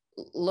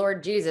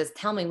 Lord Jesus,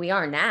 tell me we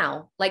are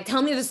now. Like,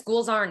 tell me the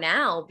schools are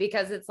now,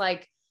 because it's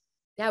like,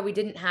 yeah, we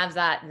didn't have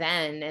that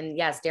then. And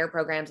yes, DARE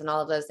programs and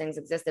all of those things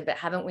existed, but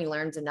haven't we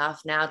learned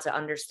enough now to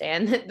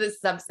understand that the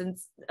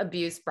substance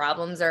abuse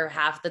problems are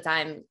half the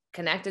time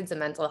connected to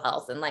mental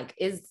health? And like,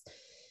 is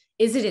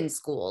it in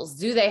schools?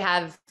 Do they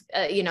have,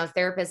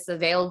 therapists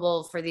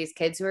available for these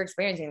kids who are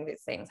experiencing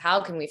these things? How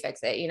can we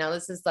fix it?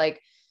 This is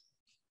like,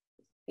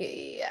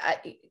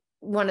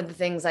 one of the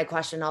things I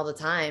question all the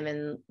time.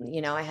 And,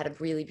 I had a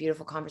really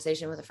beautiful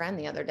conversation with a friend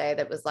the other day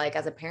that was like,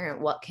 as a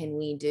parent, what can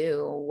we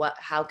do?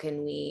 How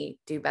can we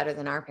do better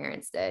than our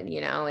parents did?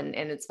 And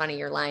it's funny,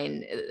 your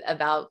line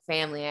about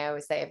family. I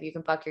always say, if you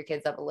can fuck your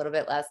kids up a little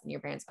bit less than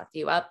your parents fucked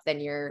you up, then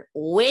you're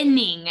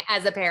winning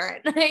as a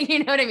parent. You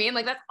know what I mean?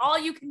 Like, that's all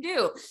you can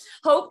do.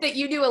 Hope that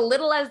you do a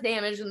little less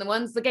damage than the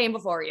ones that came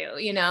before you,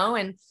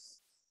 and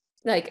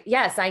like,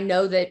 yes, I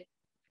know that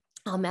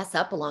I'll mess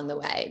up along the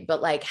way,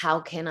 but like, how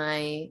can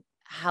I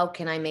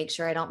make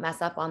sure I don't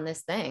mess up on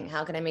this thing?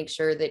 How can I make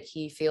sure that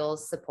he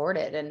feels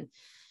supported? And,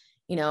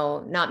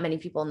 not many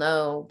people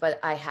know, but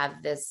I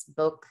have this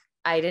book.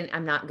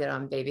 I'm not good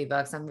on baby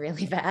books. I'm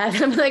really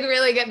bad. I'm like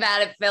really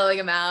bad at filling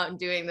them out and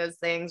doing those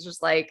things.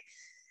 Just like,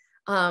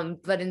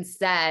 But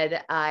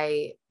instead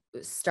I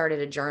started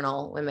a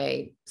journal when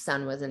my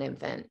son was an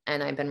infant,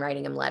 and I've been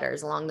writing him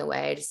letters along the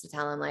way just to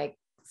tell him like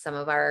some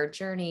of our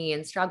journey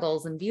and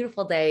struggles and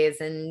beautiful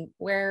days and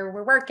where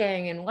we're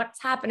working and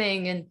what's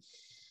happening. And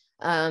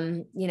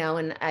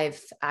and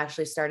I've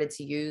actually started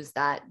to use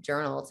that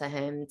journal to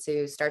him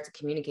to start to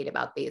communicate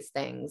about these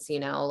things,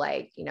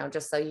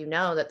 just so you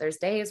know that there's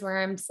days where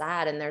I'm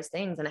sad and there's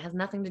things, and it has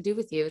nothing to do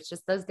with you. It's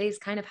just those days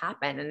kind of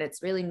happen and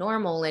it's really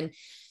normal. And,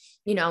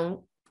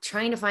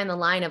 trying to find the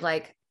line of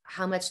like,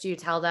 how much do you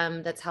tell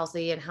them that's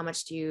healthy and how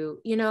much do you,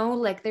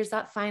 like there's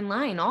that fine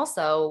line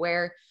also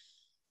where,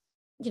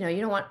 you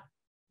don't want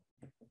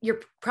your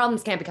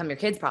problems can't become your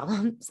kids'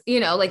 problems,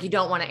 like you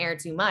don't want to air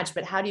too much,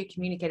 but how do you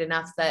communicate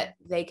enough that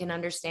they can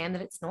understand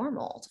that it's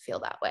normal to feel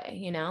that way,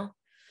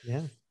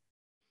 Yeah.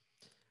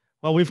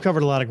 Well, we've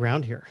covered a lot of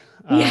ground here.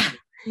 Yeah.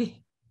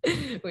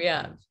 We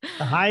have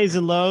the highs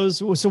and lows.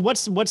 So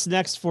what's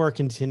next for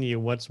Continue?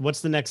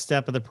 What's the next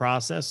step of the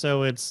process?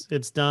 So it's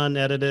done,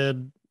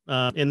 edited,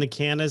 in the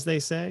can, as they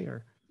say,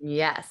 or?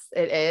 Yes,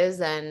 it is.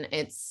 And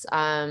it's,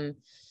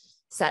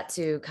 set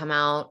to come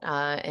out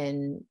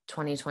in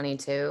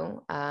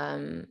 2022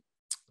 in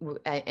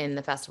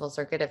the festival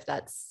circuit, if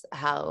that's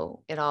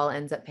how it all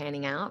ends up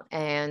panning out.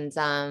 And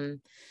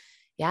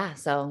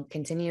so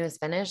Continue is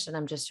finished, and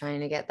I'm just trying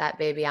to get that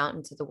baby out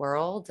into the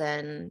world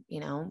and,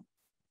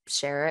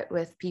 share it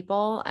with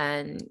people.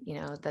 And,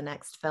 the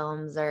next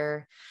films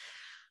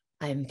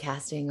I'm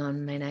casting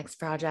on my next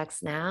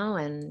projects now,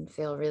 and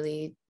feel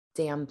really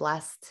damn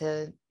blessed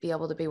to be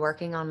able to be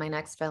working on my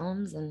next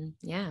films. And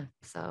really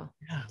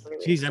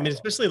geez, I mean,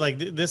 especially like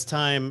this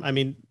time,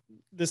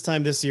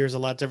 this year is a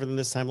lot different than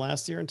this time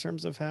last year in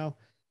terms of how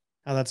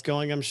that's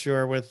going, I'm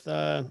sure, with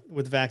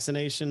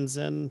vaccinations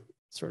and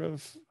sort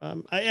of,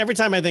 every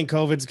time I think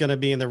COVID's going to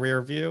be in the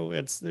rear view,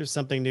 there's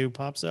something new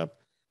pops up.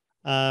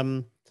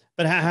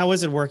 But how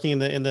is it working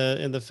in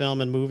the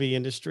film and movie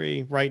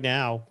industry right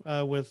now,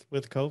 with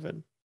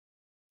COVID?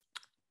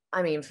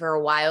 I mean, for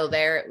a while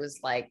there, it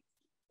was like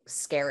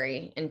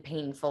scary and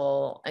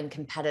painful and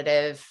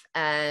competitive,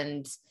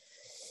 and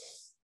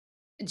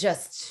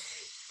just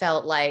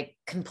felt like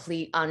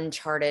complete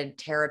uncharted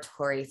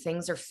territory.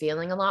 Things are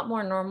feeling a lot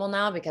more normal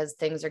now because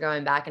things are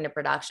going back into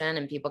production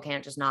and people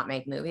can't just not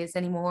make movies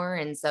anymore.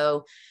 And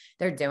so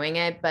they're doing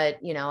it. But,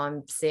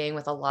 I'm seeing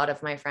with a lot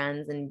of my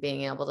friends and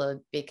being able to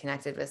be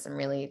connected with some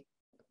really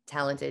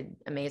talented,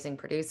 amazing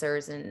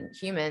producers and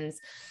humans,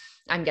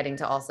 I'm getting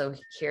to also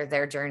hear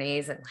their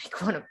journeys. And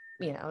like one of,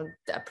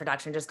 the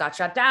production just got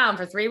shut down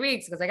for 3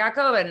 weeks because I got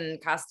COVID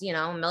and cost,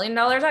 $1 million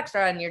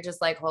extra. And you're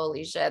just like,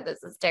 holy shit,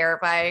 this is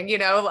terrifying,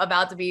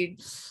 about to be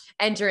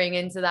entering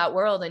into that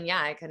world. And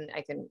I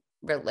can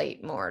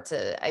relate more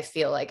to, I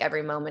feel like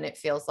every moment it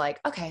feels like,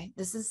 okay,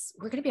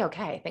 we're going to be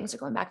okay. Things are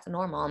going back to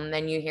normal. And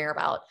then you hear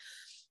about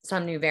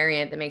some new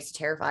variant that makes you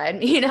terrified,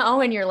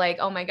 and you're like,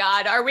 oh my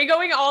God, are we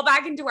going all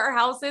back into our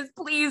houses?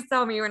 Please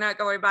tell me we're not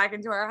going back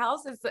into our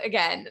houses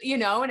again,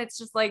 and it's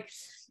just like,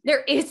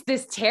 there is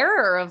this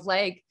terror of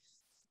like,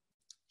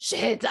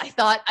 shit, I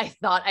thought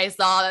I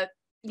saw,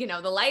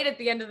 the light at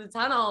the end of the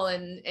tunnel.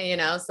 And,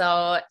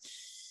 so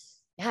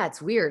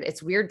it's weird.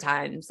 It's weird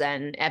times.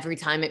 And every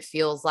time it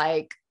feels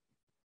like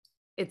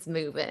it's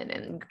moving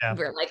and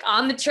we're like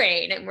on the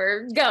train and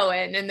we're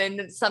going, and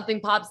then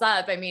something pops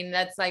up. I mean,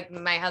 that's like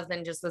my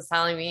husband just was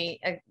telling me,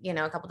 a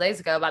couple of days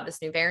ago about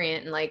this new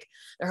variant, and like,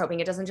 they're hoping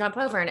it doesn't jump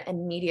over. And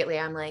immediately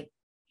I'm like,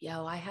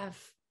 yo, I have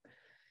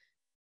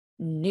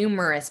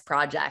numerous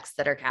projects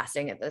that are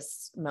casting at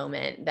this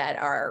moment that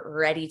are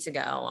ready to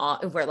go.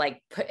 We're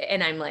like,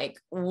 and I'm like,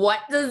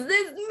 what does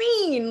this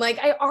mean? Like,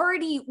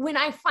 when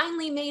I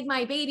finally made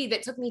my baby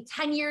that took me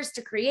 10 years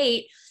to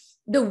create,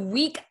 the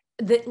week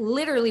that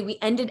literally we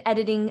ended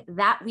editing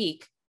that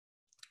week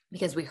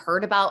because we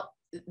heard about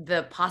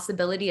the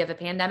possibility of a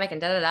pandemic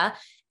and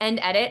end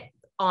edit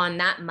on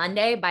that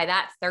Monday. By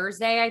that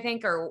Thursday, I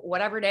think, or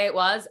whatever day it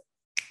was,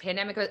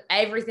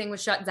 everything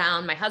was shut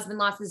down. My husband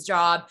lost his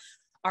job.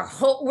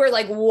 We're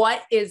like,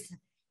 what is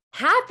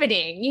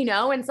happening?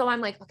 And so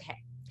I'm like, okay,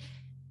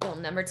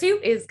 film number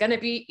 2 is going to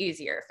be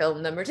easier.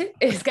 Film number 2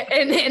 is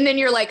and then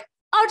you're like,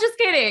 oh, just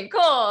kidding.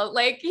 Cool.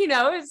 Like,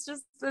 it's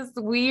just this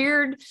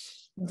weird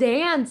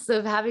dance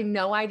of having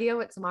no idea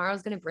what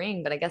tomorrow's going to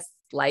bring. But I guess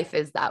life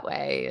is that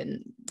way.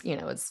 And,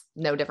 it's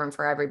no different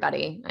for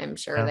everybody. I'm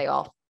sure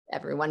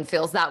everyone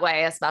feels that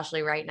way,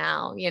 especially right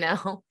now,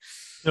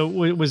 So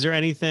was there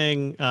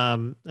anything,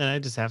 and I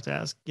just have to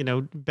ask,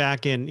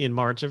 back in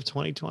March of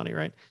 2020,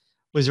 right?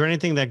 Was there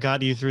anything that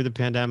got you through the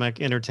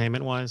pandemic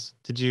entertainment wise?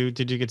 Did you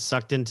get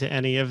sucked into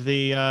any of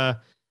the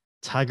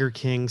Tiger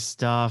King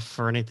stuff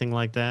or anything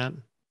like that?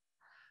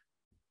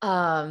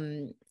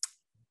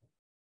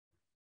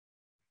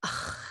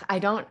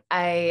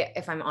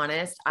 If I'm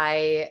honest,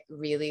 I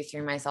really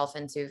threw myself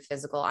into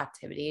physical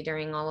activity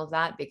during all of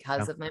that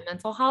because of my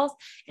mental health.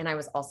 And I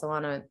was also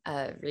on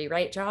a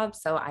rewrite job.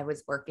 So I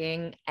was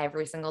working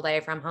every single day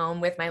from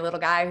home with my little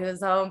guy who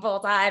was home full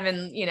time,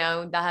 and,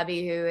 the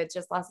hubby who had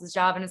just lost his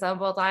job and is home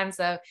full time.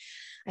 So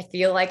I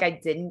feel like I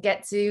didn't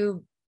get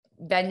to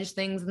binge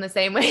things in the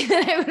same way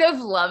that I would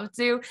have loved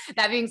to.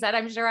 That being said,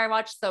 I'm sure I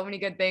watched so many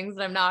good things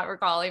that I'm not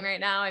recalling right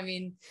now. I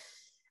mean,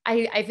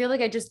 I feel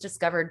like I just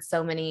discovered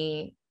so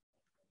many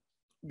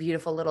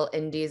beautiful little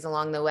indies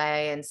along the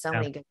way, and so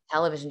many good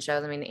television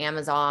shows. I mean,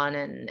 Amazon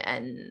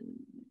and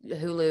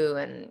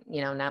Hulu and,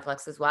 you know,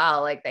 Netflix as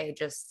well. Like, they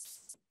just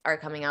are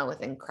coming out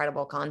with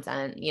incredible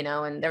content, you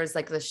know. And there was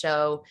like the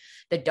show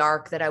The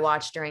Dark that I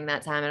watched during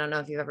that time. I don't know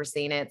if you've ever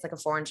seen it. It's like a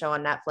foreign show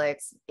on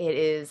Netflix. It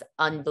is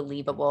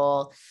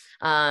unbelievable.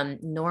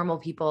 Normal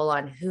People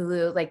on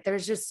Hulu. Like,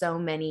 there's just so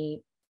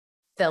many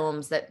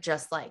films that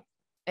just like,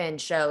 and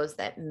shows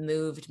that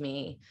moved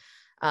me.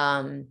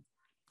 And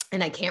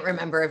I can't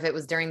remember if it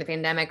was during the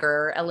pandemic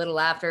or a little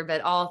after,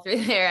 but all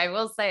through there, I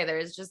will say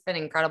there's just been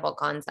incredible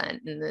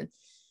content. And then,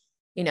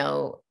 you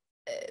know,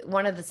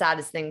 one of the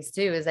saddest things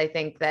too is I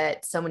think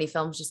that so many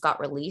films just got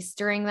released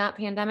during that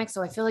pandemic.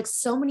 So I feel like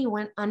so many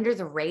went under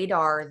the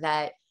radar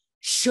that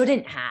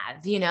shouldn't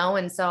have, you know?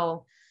 And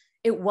so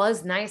it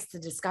was nice to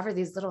discover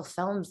these little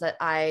films that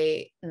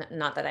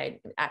not that I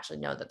actually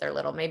know that they're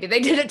little, maybe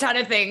they did a ton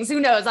of things. Who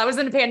knows? I was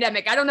in a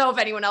pandemic. I don't know if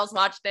anyone else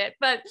watched it,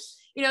 but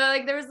you know,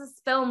 like there was this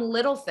film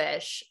Little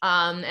Fish.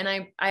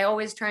 And I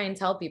always try and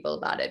tell people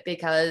about it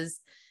because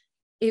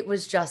it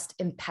was just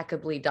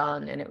impeccably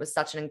done. And it was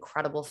such an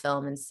incredible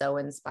film and so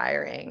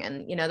inspiring.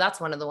 And, you know, that's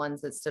one of the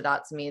ones that stood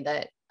out to me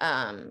that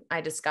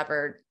I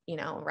discovered, you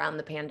know, around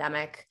the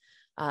pandemic,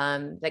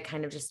 that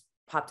kind of just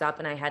popped up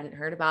and I hadn't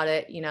heard about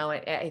it. You know,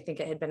 I think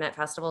it had been at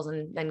festivals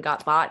and then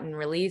got bought and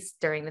released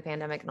during the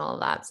pandemic and all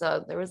of that.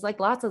 So there was like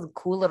lots of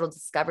cool little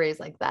discoveries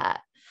like that.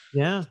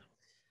 Yeah.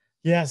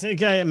 Yeah. So a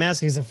guy I'm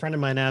asking is a friend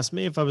of mine asked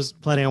me if I was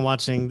planning on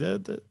watching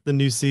the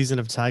new season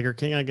of Tiger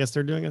King. I guess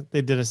they're doing it.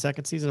 They did a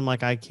second season. I'm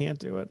like, I can't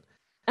do it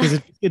because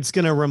it's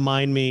going to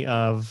remind me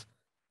of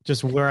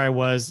just where I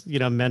was, you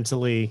know,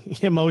 mentally,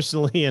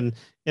 emotionally in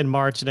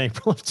March and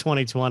April of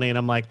 2020. And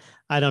I'm like,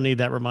 I don't need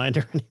that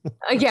reminder anymore.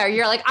 Yeah.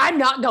 You're like, I'm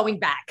not going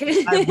back.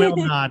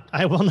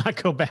 I will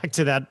not go back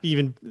to that,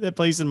 even that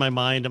place in my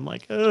mind. I'm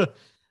like,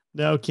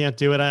 no, can't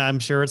do it. I'm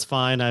sure it's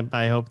fine.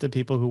 I hope that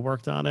people who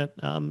worked on it,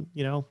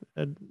 you know,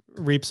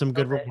 reap some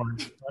good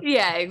rewards.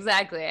 Yeah,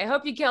 exactly. I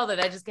hope you killed it.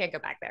 I just can't go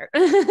back there.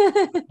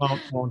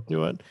 Won't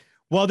do it.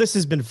 Well, this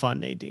has been fun,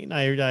 Nadine.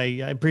 I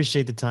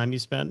appreciate the time you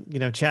spent, you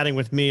know, chatting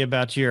with me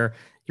about your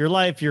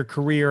life, your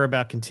career,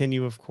 about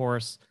Continue, of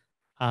course.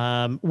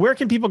 Where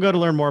can people go to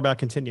learn more about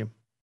Continue?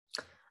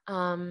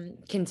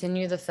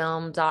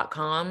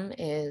 Continuethefilm.com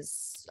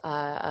is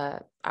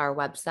our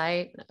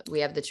website. We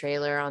have the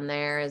trailer on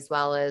there as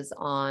well as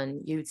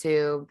on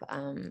YouTube.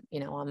 You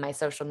know, on my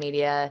social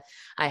media,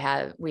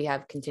 we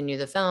have Continue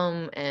the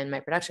Film and my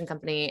production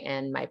company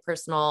and my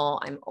personal.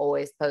 I'm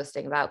always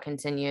posting about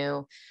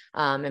Continue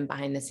and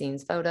behind the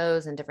scenes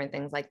photos and different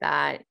things like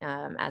that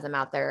as I'm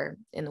out there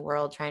in the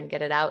world trying to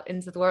get it out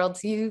into the world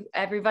to you,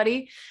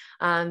 everybody.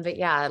 But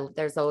yeah,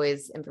 there's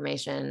always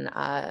information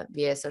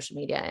via social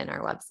media and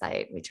our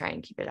website. We try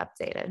and keep it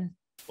updated.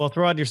 Well,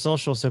 throw out your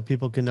social so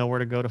people can know where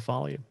to go to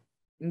follow you.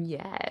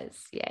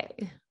 Yes.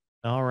 Yay.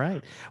 All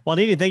right. Well,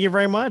 Nadine, thank you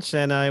very much.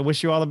 And I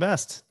wish you all the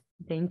best.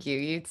 Thank you.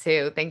 You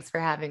too. Thanks for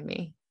having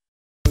me.